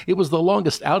Tampa. It was the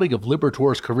longest outing of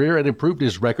Liberatore's career and improved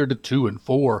his record to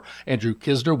 2-4. Andrew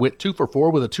Kisner went 2 for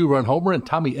 4 with a 2-run homer, and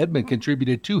Tommy Edman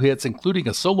contributed 2 hits, including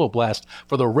a solo blast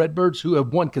for the Redbirds, who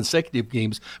have won consecutive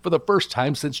games for the first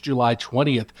time since July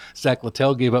 20th. Zach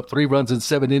Littell gave up 3 runs in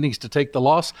 7 innings to take the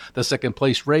loss. The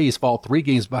second-place Rays fall 3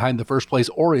 games behind the first-place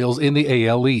Orioles in the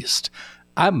AL East.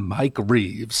 I'm Mike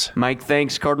Reeves. Mike,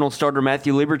 thanks. Cardinal starter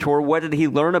Matthew Liberatore, what did he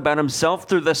learn about himself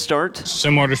through the start?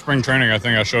 Similar to spring training, I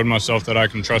think I showed myself that I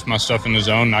can trust my stuff in the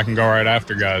zone and I can go right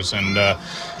after guys. And,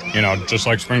 just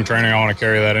like spring training, I want to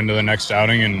carry that into the next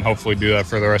outing and hopefully do that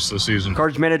for the rest of the season.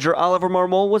 Cards manager Oliver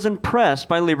Marmol was impressed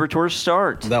by Liberatore's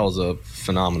start. That was a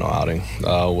phenomenal outing.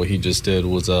 What he just did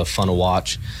was fun to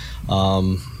watch.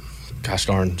 gosh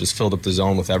darn, just filled up the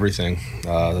zone with everything.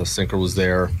 The sinker was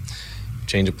there.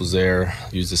 Changeup was there,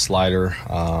 used the slider.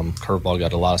 Curveball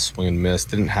got a lot of swing and miss.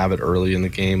 Didn't have it early in the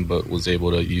game, but was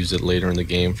able to use it later in the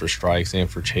game for strikes and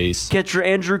for chase. Catcher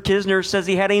Andrew Kisner says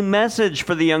he had a message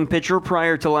for the young pitcher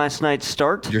prior to last night's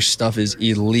start. Your stuff is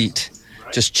elite.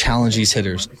 Just challenge these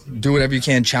hitters. Do whatever you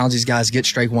can. Challenge these guys. Get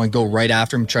strike one. Go right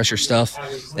after him. Trust your stuff.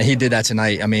 And he did that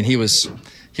tonight. I mean, he was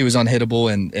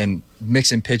unhittable and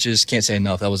mixing pitches. Can't say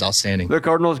enough. That was outstanding. The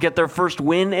Cardinals get their first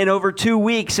win in over 2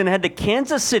 weeks and head to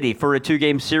Kansas City for a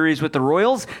 2-game series with the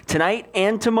Royals tonight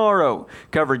and tomorrow.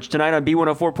 Coverage tonight on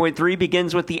B104.3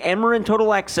 begins with the Amarin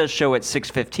Total Access Show at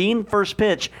 6:15. First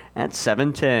pitch at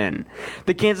 7:10.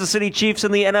 The Kansas City Chiefs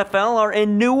and the NFL are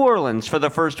in New Orleans for the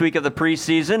first week of the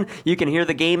preseason. You can hear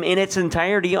the game in its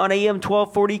entirety on AM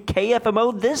 1240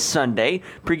 KFMO this Sunday.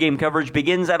 Pre-game coverage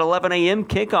begins at 11 a.m.,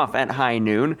 kickoff at high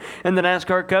noon. And the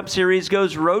NASCAR Cup Series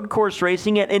goes road course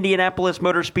racing at Indianapolis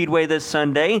Motor Speedway this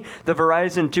Sunday. The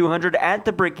Verizon 200 at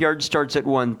the Brickyard starts at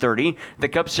 1:30. The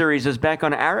Cup Series is back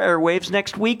on our airwaves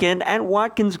next weekend at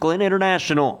Watkins Glen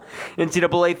International.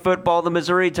 NCAA football, the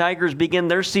Missouri Tigers begin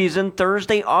their season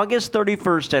Thursday, August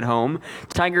 31st at home.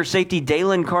 Tiger safety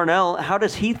Dalen Carnell, how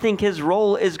does he think his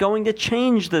role is going to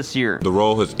change this year? The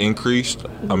role has increased.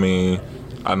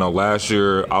 I know last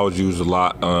year I was used a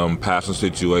lot passing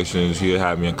situations. He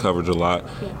had me in coverage a lot.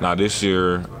 Now this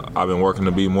year I've been working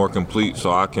to be more complete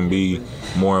so I can be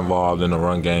more involved in the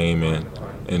run game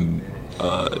and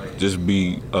just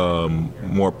be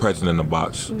more present in the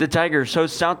box. The Tigers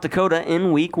host South Dakota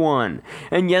in Week 1.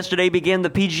 And yesterday began the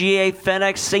PGA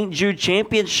FedEx St. Jude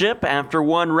Championship. After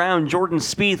one round, Jordan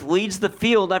Spieth leads the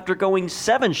field after going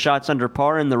 7 shots under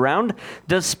par in the round.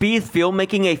 Does Spieth feel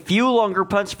making a few longer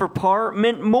putts for par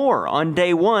meant more on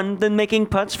day one than making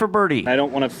putts for birdie? I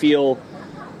don't want to feel,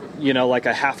 like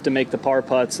I have to make the par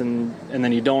putts and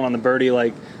then you don't on the birdie.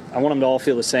 Like, I want them to all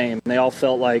feel the same. They all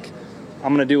felt like,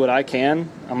 I'm going to do what I can.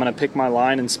 I'm going to pick my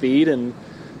line and speed and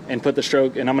put the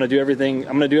stroke, and I'm going to do everything.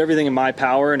 I'm going to do everything in my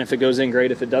power, and if it goes in,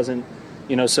 great. If it doesn't,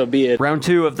 so be it. Round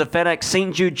 2 of the FedEx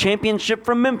St. Jude Championship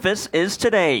from Memphis is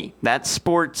today. That's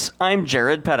sports. I'm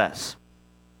Jared Pettis.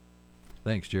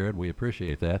 Thanks, Jared. We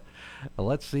appreciate that.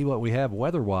 Let's see what we have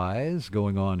weather-wise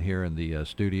going on here in the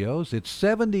studios. It's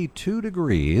 72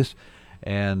 degrees.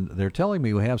 And they're telling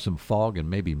me we have some fog and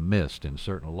maybe mist in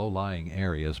certain low-lying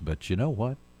areas, but you know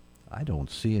what? I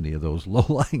don't see any of those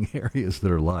low-lying areas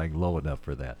that are lying low enough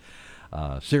for that.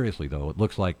 Seriously, though, it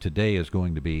looks like today is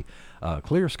going to be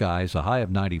clear skies, a high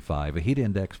of 95. A heat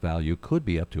index value could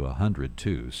be up to 100,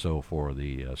 too. So for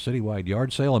the citywide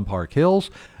yard sale in Park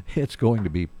Hills, it's going to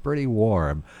be pretty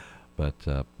warm.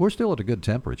 But we're still at a good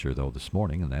temperature, though, this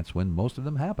morning, and that's when most of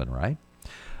them happen, right?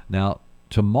 Now,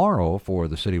 tomorrow for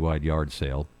the citywide yard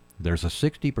sale, there's a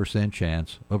 60%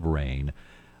 chance of rain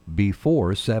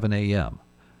before 7 a.m.,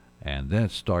 and then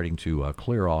it's starting to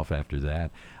clear off after that,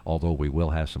 although we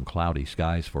will have some cloudy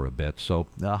skies for a bit. So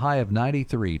a high of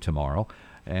 93 tomorrow,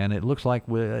 and it looks like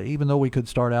even though we could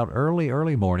start out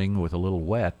early morning with a little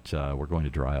wet, we're going to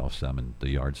dry off some, and the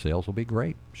yard sales will be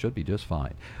great. Should be just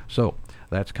fine. So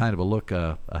that's kind of a look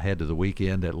ahead to the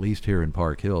weekend, at least here in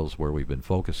Park Hills, where we've been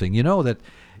focusing. You know that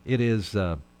it is...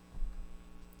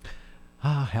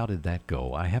 how did that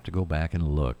go? I have to go back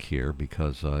and look here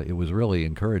because it was really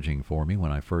encouraging for me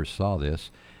when I first saw this.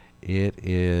 It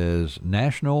is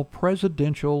National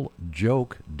Presidential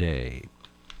Joke Day.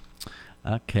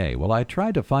 Okay, well, I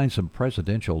tried to find some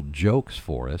presidential jokes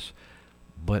for us,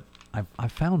 but I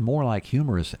found more like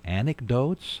humorous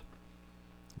anecdotes.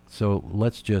 So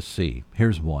let's just see.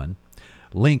 Here's one.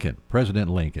 Lincoln, President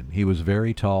Lincoln, he was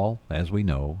very tall, as we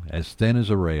know, as thin as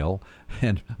a rail,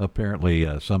 and apparently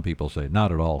some people say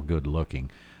not at all good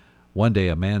looking. One day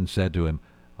a man said to him,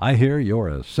 "I hear you're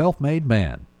a self-made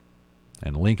man."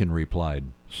 And Lincoln replied,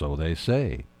 "So they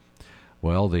say."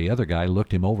 Well, the other guy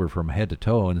looked him over from head to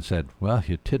toe and said, "Well,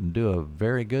 you didn't do a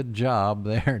very good job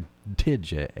there,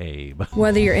 did you, Abe?"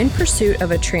 Whether you're in pursuit of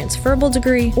a transferable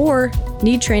degree or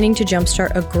need training to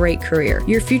jumpstart a great career,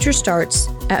 your future starts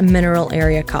at Mineral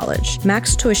Area College.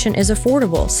 Max tuition is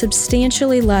affordable,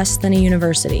 substantially less than a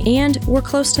university, and we're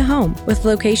close to home with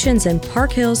locations in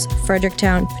Park Hills,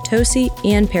 Fredericktown, Potosi,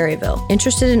 and Perryville.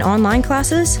 Interested in online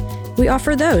classes? We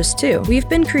offer those too. We've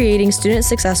been creating student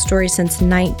success stories since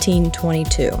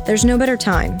 1922. There's no better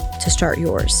time to start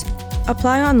yours.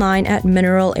 Apply online at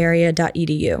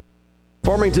mineralarea.edu.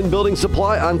 Farmington Building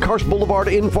Supply on Karst Boulevard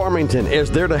in Farmington is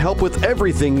there to help with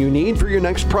everything you need for your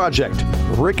next project.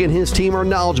 Rick and his team are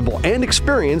knowledgeable and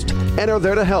experienced and are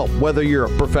there to help, whether you're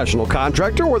a professional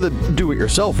contractor or the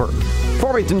do-it-yourselfer.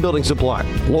 Farmington Building Supply,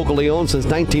 locally owned since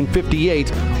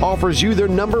 1958, offers you their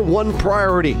number one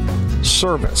priority,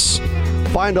 service.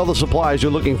 Find all the supplies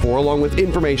you're looking for along with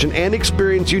information and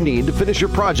experience you need to finish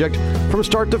your project from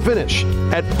start to finish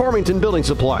at Farmington Building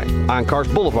Supply on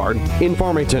Karst Boulevard in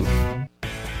Farmington.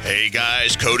 Hey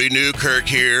guys, Cody Newkirk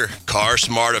here. Car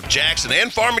Smart of Jackson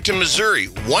and Farmington, Missouri.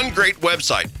 One great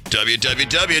website,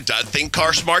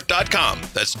 www.thinkcarsmart.com.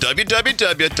 That's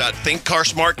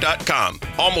www.thinkcarsmart.com.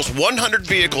 Almost 100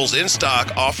 vehicles in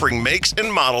stock offering makes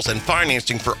and models and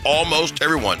financing for almost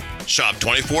everyone. Shop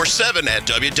 24/7 at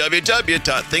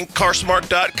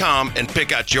www.thinkcarsmart.com and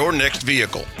pick out your next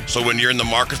vehicle. So when you're in the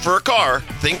market for a car,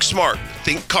 think smart.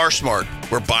 Think Car Smart,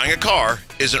 where buying a car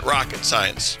isn't rocket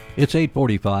science. It's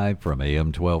 8:45 from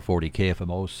AM 1240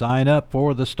 KFMO. Sign up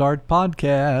for the Start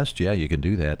podcast. Yeah, you can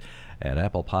do that at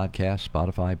Apple Podcasts,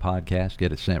 Spotify Podcasts.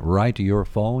 Get it sent right to your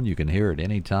phone. You can hear it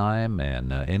anytime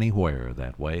and anywhere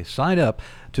that way. Sign up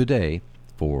today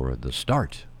for the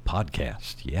Start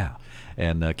podcast. Yeah.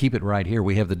 And keep it right here.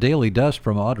 We have the Daily Dust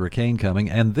from Audra Kane coming,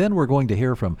 and then we're going to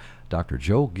hear from Dr.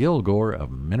 Joe Gilgore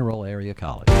of Mineral Area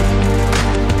College.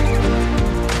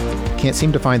 Can't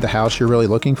seem to find the house you're really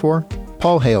looking for?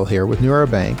 Paul Hale here with New Era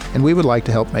Bank, and we would like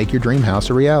to help make your dream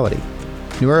house a reality.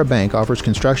 New Era Bank offers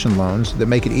construction loans that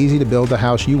make it easy to build the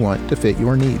house you want to fit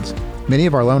your needs. Many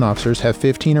of our loan officers have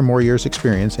 15 or more years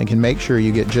experience and can make sure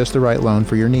you get just the right loan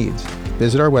for your needs.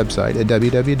 Visit our website at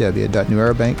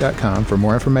www.newerabank.com for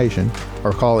more information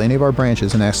or call any of our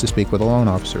branches and ask to speak with a loan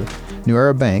officer. New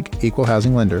Era Bank, Equal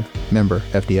Housing Lender, member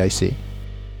FDIC.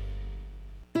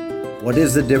 What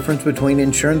is the difference between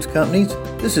insurance companies?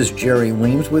 This is Jerry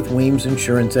Weems with Weems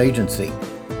Insurance Agency.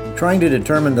 Trying to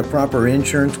determine the proper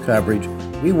insurance coverage,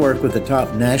 we work with the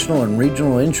top national and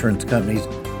regional insurance companies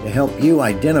to help you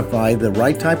identify the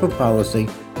right type of policy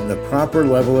and the proper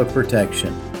level of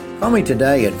protection. Call me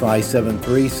today at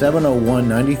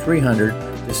 573-701-9300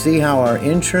 to see how our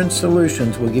insurance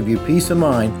solutions will give you peace of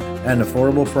mind at an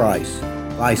affordable price.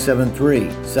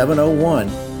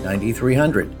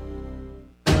 573-701-9300.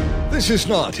 This is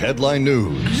not headline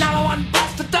news. Another one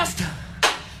busts the dust.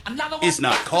 It's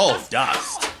not called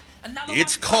dust.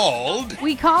 It's called...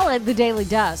 We call it the Daily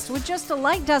Dust, with just a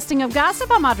light dusting of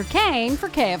gossip. I'm Audra Kane for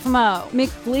KFMO. Mick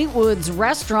Fleetwood's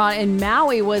restaurant in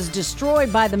Maui was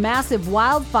destroyed by the massive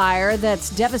wildfire that's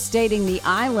devastating the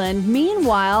island.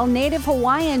 Meanwhile, native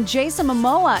Hawaiian Jason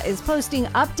Momoa is posting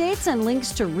updates and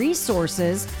links to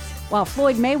resources, while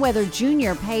Floyd Mayweather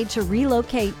Jr. paid to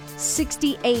relocate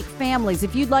 68 families.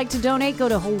 If you'd like to donate, go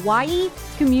to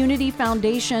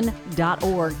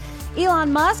hawaiicommunityfoundation.org.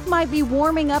 Elon Musk might be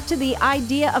warming up to the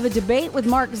idea of a debate with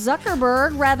Mark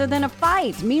Zuckerberg rather than a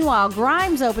fight. Meanwhile,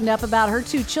 Grimes opened up about her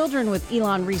 2 children with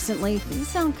Elon recently. These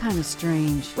sound kind of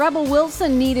strange. Rebel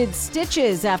Wilson needed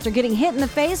stitches after getting hit in the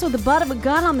face with the butt of a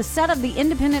gun on the set of the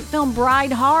independent film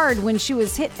Bride Hard when she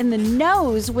was hit in the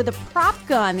nose with a prop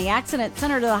gun. The accident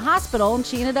sent her to the hospital, and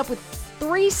she ended up with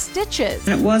 3 stitches.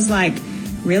 It was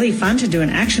really fun to do an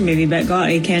action movie, but God,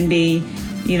 it can be,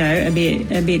 a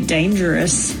bit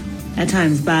dangerous at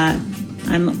times, but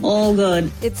I'm all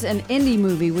good. It's an indie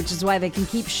movie, which is why they can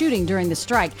keep shooting during the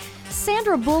strike.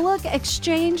 Sandra Bullock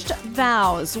exchanged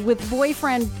vows with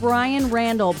boyfriend Brian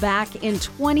Randall back in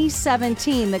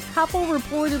 2017. The couple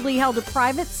reportedly held a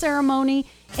private ceremony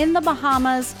in the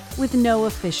Bahamas with no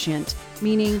officiant,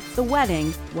 meaning the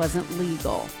wedding wasn't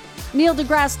legal. Neil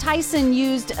deGrasse Tyson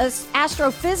used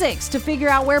astrophysics to figure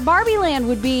out where Barbie Land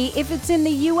would be if it's in the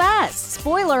U.S.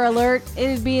 Spoiler alert,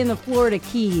 it'd be in the Florida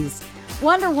Keys.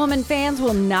 Wonder Woman fans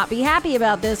will not be happy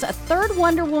about this. A third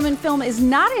Wonder Woman film is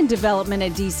not in development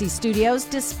at DC Studios,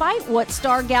 despite what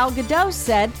star Gal Gadot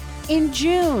said in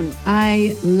June.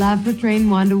 I love portraying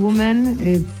Wonder Woman.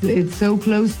 It's so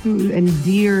close to and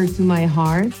dear to my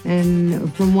heart.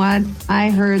 And from what I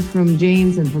heard from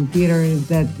James and from Peter is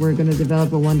that we're going to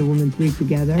develop a Wonder Woman 3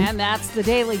 together. And that's the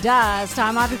Daily Dust.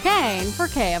 I'm Audra Kane for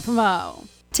KFMO.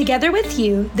 Together with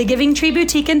you, the Giving Tree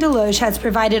Boutique in Deloge has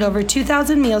provided over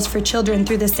 2,000 meals for children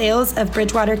through the sales of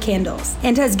Bridgewater candles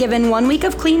and has given 1 week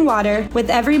of clean water with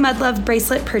every Mud Love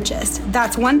bracelet purchased.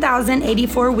 That's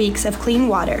 1,084 weeks of clean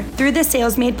water through the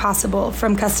sales made possible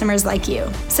from customers like you.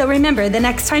 So remember, the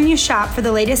next time you shop for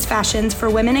the latest fashions for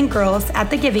women and girls at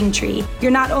the Giving Tree,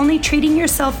 you're not only treating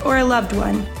yourself or a loved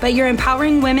one, but you're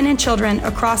empowering women and children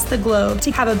across the globe to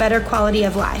have a better quality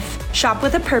of life. Shop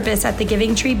with a purpose at the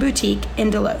Giving Tree Boutique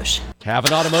in Deloge. Have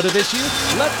an automotive issue?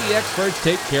 Let the experts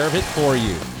take care of it for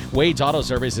you. Wade's Auto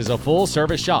Service is a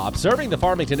full-service shop serving the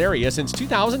Farmington area since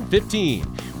 2015.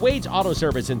 Wade's Auto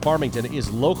Service in Farmington is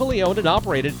locally owned and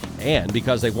operated, and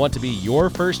because they want to be your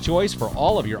first choice for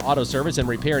all of your auto service and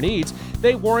repair needs,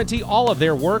 they warranty all of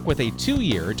their work with a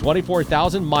 2-year,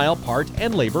 24,000-mile part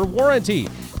and labor warranty.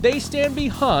 They stand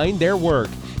behind their work.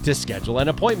 To schedule an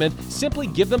appointment, simply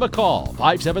give them a call,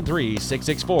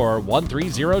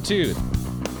 573-664-1302.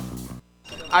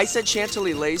 I said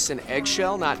chantilly lace and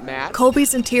eggshell, not matte.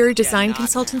 Colby's Interior Design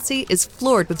Consultancy is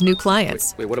floored with new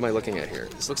clients. Wait, what am I looking at here?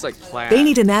 This looks like plaid. They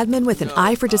need an admin with an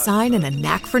eye for design and a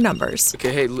knack for numbers.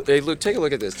 Okay, hey, look, take a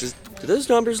look at this. Do those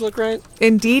numbers look right?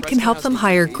 Indeed can help them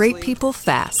hire great people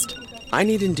fast. I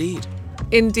need Indeed.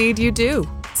 Indeed you do.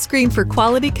 Screen for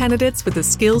quality candidates with the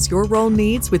skills your role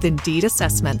needs with Indeed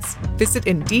assessments. Visit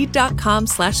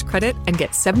Indeed.com/credit and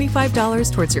get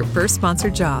 $75 towards your first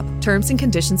sponsored job. Terms and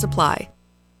conditions apply.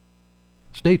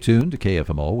 Stay tuned to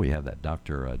KFMO. We have that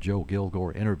Dr. Joe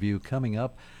Gilgore interview coming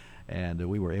up, and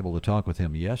we were able to talk with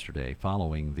him yesterday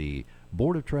following the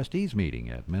Board of Trustees meeting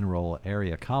at Mineral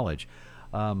Area College.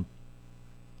 I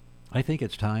think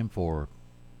it's time for,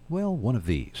 well, one of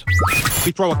these.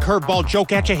 We throw a curveball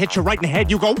joke at you, hit you right in the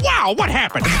head, you go, wow, what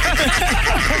happened?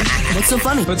 What's so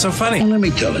funny? What's so funny? Well, let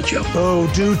me tell a joke. Oh,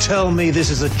 do tell me this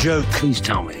is a joke. Please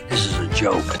tell me this is a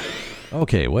joke.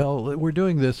 Okay, well, we're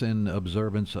doing this in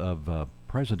observance of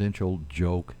Presidential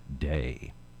Joke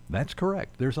Day. That's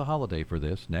correct. There's a holiday for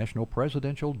this, National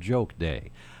Presidential Joke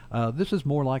Day. This is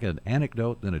more like an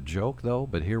anecdote than a joke, though,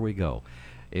 but here we go.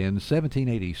 In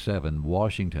 1787,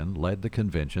 Washington led the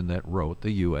convention that wrote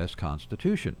the U.S.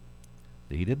 Constitution.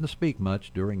 He didn't speak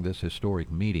much during this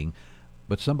historic meeting,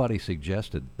 but somebody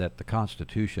suggested that the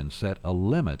Constitution set a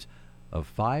limit of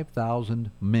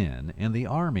 5,000 men in the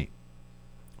Army.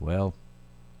 Well,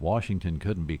 Washington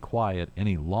couldn't be quiet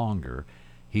any longer.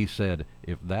 He said,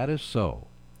 if that is so,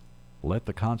 let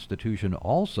the Constitution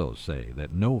also say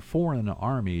that no foreign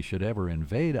army should ever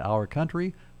invade our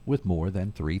country with more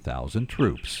than 3,000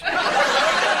 troops.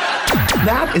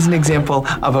 That is an example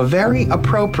of a very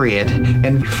appropriate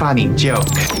and funny joke.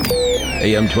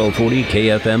 AM 1240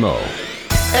 KFMO.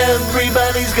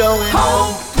 Everybody's going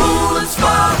home. Pool and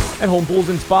Spa. At Home Pools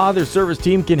and Spa, their service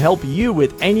team can help you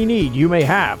with any need you may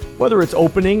have. Whether it's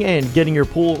opening and getting your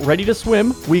pool ready to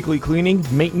swim, weekly cleaning,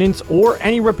 maintenance, or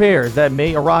any repairs that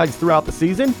may arise throughout the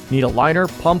season, need a liner,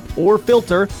 pump, or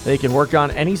filter, they can work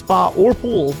on any spa or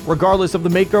pool, regardless of the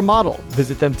make or model.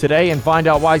 Visit them today and find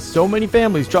out why so many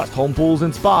families trust Home Pools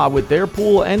and Spa with their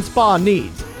pool and spa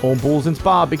needs. Home Pools and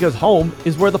Spa, because home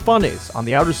is where the fun is, on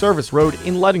the Outer Service Road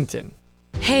in Leadington.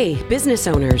 Hey, business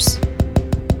owners.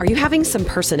 Are you having some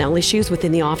personnel issues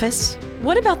within the office?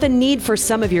 What about the need for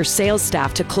some of your sales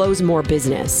staff to close more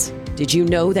business? Did you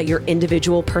know that your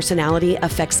individual personality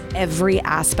affects every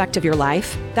aspect of your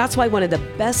life? That's why one of the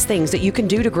best things that you can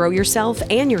do to grow yourself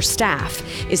and your staff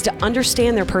is to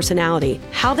understand their personality,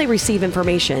 how they receive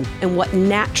information, and what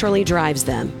naturally drives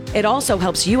them. It also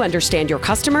helps you understand your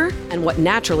customer and what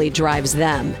naturally drives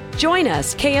them. Join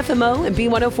us, KFMO and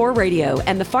B104 Radio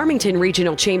and the Farmington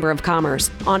Regional Chamber of Commerce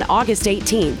on August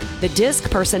 18th. The DISC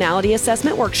Personality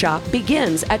Assessment Workshop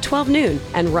begins at 12 noon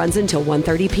and runs until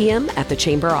 1:30 p.m. at the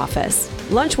Chamber office.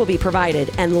 Lunch will be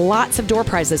provided and lots of door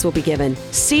prizes will be given.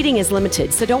 Seating is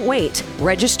limited, so don't wait.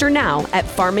 Register now at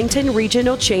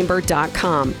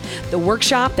farmingtonregionalchamber.com. The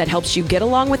workshop that helps you get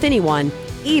along with anyone,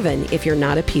 even if you're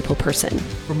not a people person.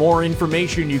 For more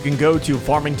information, you can go to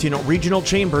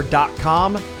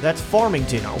farmingtonregionalchamber.com. That's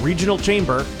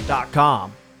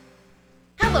farmingtonregionalchamber.com.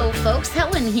 Hello folks,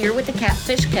 Helen here with the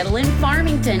Catfish Kettle in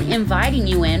Farmington, inviting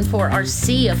you in for our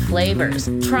Sea of Flavors.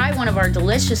 Try one of our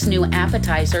delicious new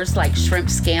appetizers like shrimp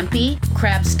scampi,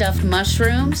 crab stuffed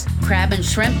mushrooms, crab and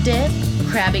shrimp dip,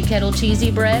 Krabby Kettle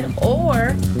cheesy bread,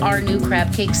 or our new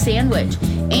crab cake sandwich,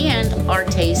 and our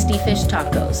tasty fish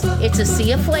tacos. It's a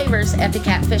sea of flavors at the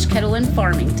Catfish Kettle in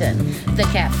Farmington. The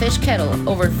Catfish Kettle,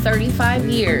 over 35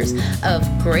 years of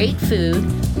great food,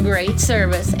 great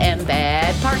service, and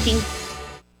bad parking.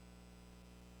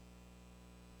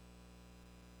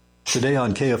 Today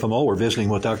on KFMO, we're visiting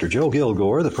with Dr. Joe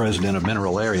Gilgore, the president of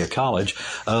Mineral Area College.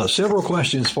 Several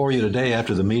questions for you today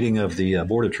after the meeting of the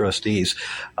Board of Trustees.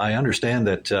 I understand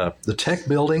that the tech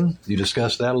building, you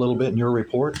discussed that a little bit in your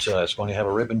report. It's going to have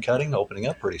a ribbon cutting opening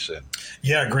up pretty soon.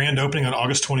 Yeah, grand opening on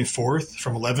August 24th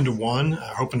from 11 to 1.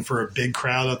 Hoping for a big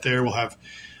crowd out there. We'll have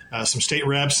some state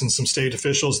reps and some state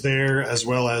officials there, as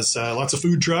well as lots of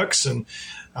food trucks, and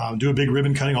do a big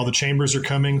ribbon cutting. All the chambers are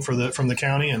coming from the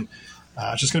county, and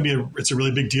it's just going to be it's a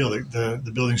really big deal.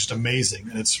 The building's just amazing,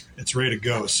 and it's ready to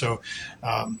go. So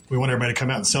we want everybody to come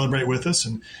out and celebrate with us.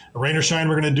 And rain or shine,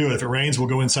 we're going to do it. If it rains, we'll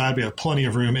go inside. We have plenty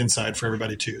of room inside for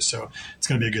everybody too. So it's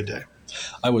going to be a good day.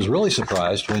 I was really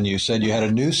surprised when you said you had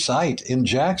a new site in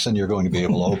Jackson you're going to be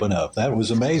able to open up. That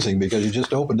was amazing because you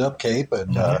just opened up Cape,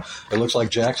 and it looks like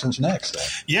Jackson's next.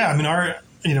 Yeah, I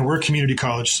mean, we're a community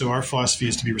college, so our philosophy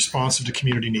is to be responsive to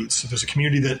community needs. So if there's a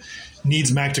community that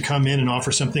needs MAC to come in and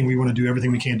offer something, we want to do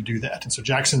everything we can to do that. And so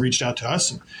Jackson reached out to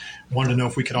us and wanted to know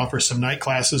if we could offer some night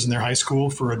classes in their high school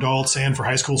for adults and for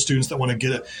high school students that want to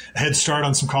get a head start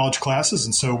on some college classes.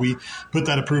 And so we put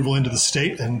that approval into the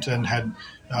state and had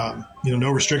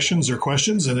no restrictions or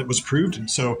questions, and it was approved. And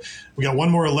so we got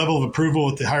one more level of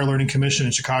approval at the Higher Learning Commission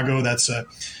in Chicago. That's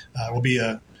will be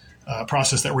a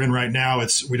process that we're in right now.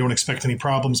 We don't expect any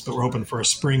problems, but we're hoping for a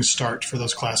spring start for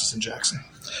those classes in Jackson.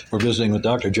 We're visiting with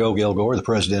Dr. Joe Gilgore, the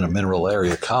president of Mineral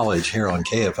Area College here on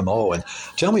KFMO. And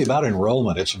tell me about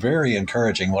enrollment. It's very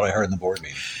encouraging, what I heard in the board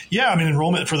meeting. Yeah, I mean,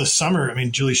 enrollment for the summer. I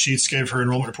mean, Julie Sheets gave her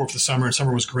enrollment report for the summer, and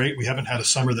summer was great. We haven't had a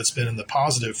summer that's been in the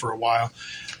positive for a while.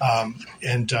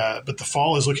 But the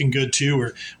fall is looking good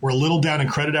too. We're a little down in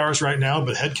credit hours right now,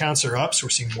 but head counts are up. So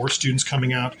we're seeing more students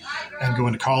coming out and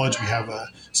going to college. We have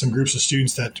some groups of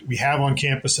students that we have on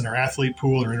campus in our athlete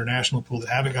pool or international pool that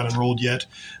haven't got enrolled yet.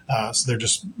 So they're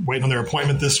just waiting on their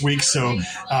appointment this week. So,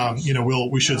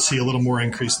 we should see a little more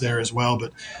increase there as well.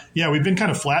 But yeah, we've been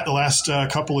kind of flat the last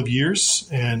couple of years,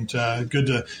 and good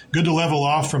to level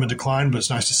off from a decline, but it's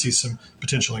nice to see some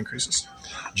potential increases.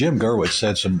 Jim Gerwitz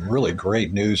said some really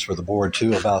great news for the board,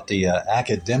 too, about the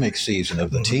academic season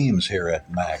of the teams here at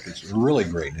MAC. It's really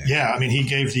great news. Yeah, I mean, he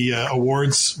gave the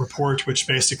awards report, which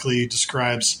basically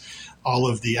describes all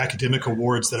of the academic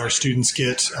awards that our students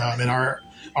get. And our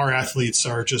athletes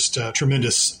are just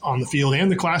tremendous on the field and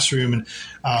the classroom.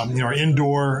 And, our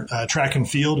indoor track and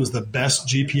field was the best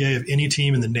GPA of any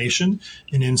team in the nation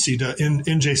in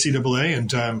NJCAA.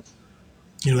 And,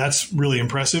 that's really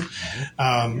impressive.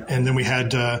 And then we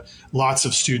had lots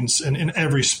of students in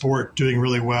every sport doing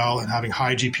really well and having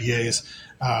high GPAs.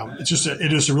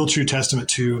 It is a real true testament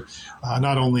to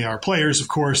not only our players, of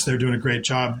course, they're doing a great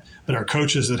job, but our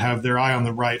coaches that have their eye on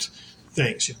the right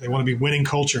things. They want to be winning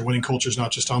culture. Winning culture is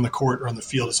not just on the court or on the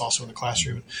field, it's also in the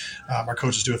classroom. Our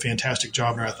coaches do a fantastic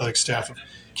job in our athletic staff of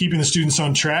keeping the students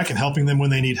on track and helping them when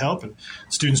they need help. And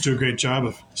students do a great job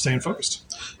of staying focused.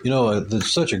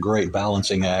 There's such a great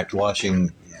balancing act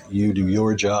watching you do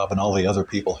your job and all the other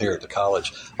people here at the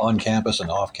college on campus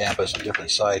and off campus at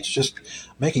different sites, just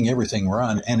making everything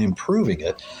run and improving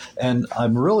it. And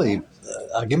I'm really,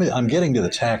 I'm getting to the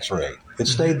tax rate. It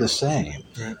stayed the same.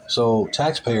 Right. So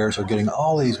taxpayers are getting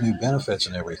all these new benefits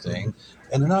and everything,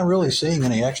 and they're not really seeing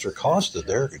any extra cost that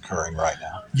they're incurring right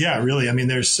now. Yeah, really. I mean,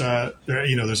 there's a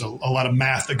lot of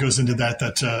math that goes into that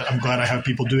I'm glad I have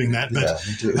people doing that. But,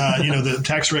 the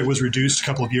tax rate was reduced a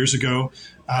couple of years ago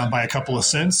by a couple of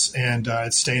cents, and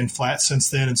it's staying flat since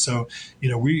then. And so,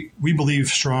 we believe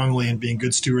strongly in being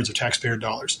good stewards of taxpayer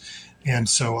dollars. And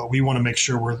so we want to make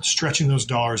sure we're stretching those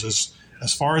dollars as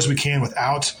far as we can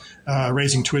without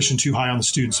raising tuition too high on the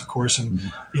students, of course. And,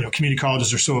 community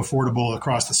colleges are so affordable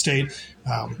across the state.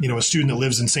 A student that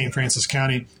lives in St. Francis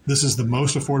County, this is the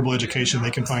most affordable education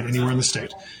they can find anywhere in the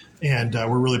state. And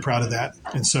we're really proud of that.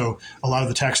 And so a lot of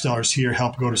the tax dollars here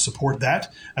help go to support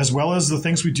that, as well as the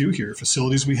things we do here,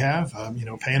 facilities we have,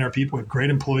 paying our people. We have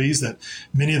great employees that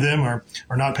many of them are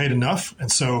not paid enough.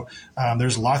 And so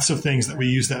there's lots of things that we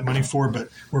use that money for, but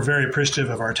we're very appreciative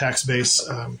of our tax base.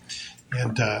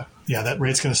 That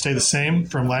rate's going to stay the same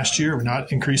from last year. We're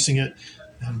not increasing it.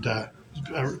 And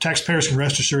taxpayers can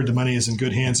rest assured the money is in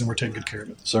good hands and we're taking good care of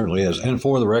it. Certainly is. And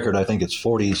for the record, I think it's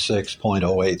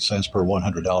 46.08 cents per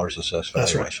 $100 assessed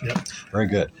valuation. That's right. Yep. Very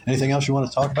good. Anything else you want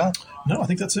to talk about? No, I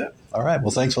think that's it. All right. Well,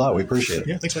 thanks a lot. We appreciate it.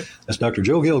 Yeah, thanks, Mike. That's Dr.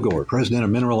 Joe Gilgore, president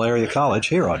of Mineral Area College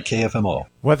here on KFMO.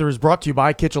 Weather is brought to you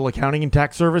by Kitchell Accounting and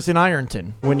Tax Service in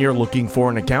Ironton. When you're looking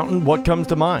for an accountant, what comes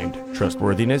to mind?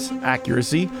 Trustworthiness,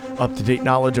 accuracy, up-to-date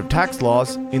knowledge of tax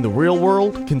laws. In the real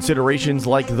world, considerations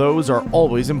like those are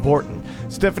always important.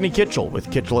 Stephanie Kitchell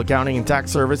with Kitchell Accounting and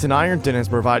Tax Service in Ironton has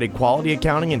provided quality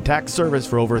accounting and tax service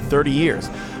for over 30 years.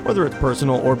 Whether it's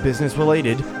personal or business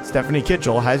related, Stephanie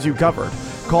Kitchell has you covered.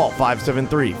 Call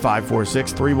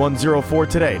 573-546-3104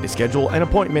 today to schedule an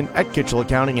appointment at Kitchell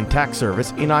Accounting and Tax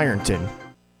Service in Ironton.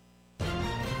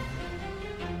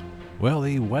 Well,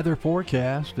 the weather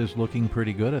forecast is looking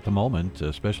pretty good at the moment,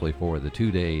 especially for the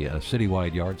two-day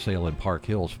citywide yard sale in Park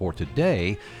Hills for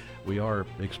today. We are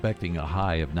expecting a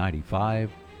high of 95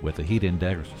 with the heat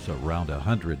index around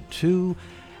 102,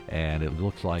 and it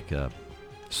looks like a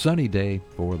sunny day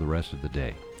for the rest of the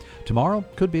day. Tomorrow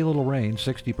could be a little rain,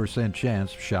 60%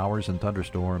 chance, showers and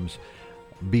thunderstorms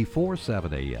before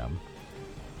 7 a.m.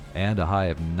 And a high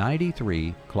of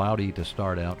 93, cloudy to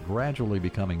start out, gradually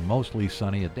becoming mostly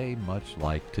sunny, a day much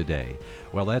like today.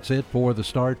 Well, that's it for the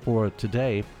start for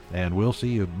today, and we'll see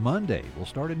you Monday. We'll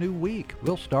start a new week.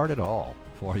 We'll start it all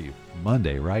for you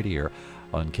Monday right here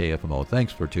on KFMO.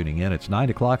 Thanks for tuning in. It's 9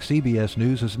 o'clock. CBS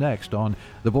News is next on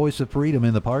the Voice of Freedom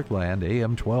in the Parkland,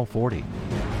 AM 1240.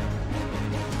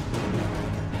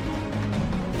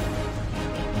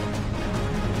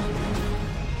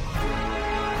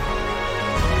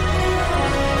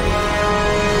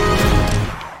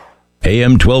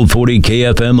 AM 1240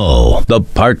 KFMO, the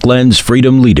Parkland's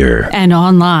freedom leader. And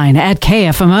online at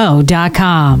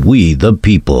KFMO.com. We the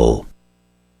people.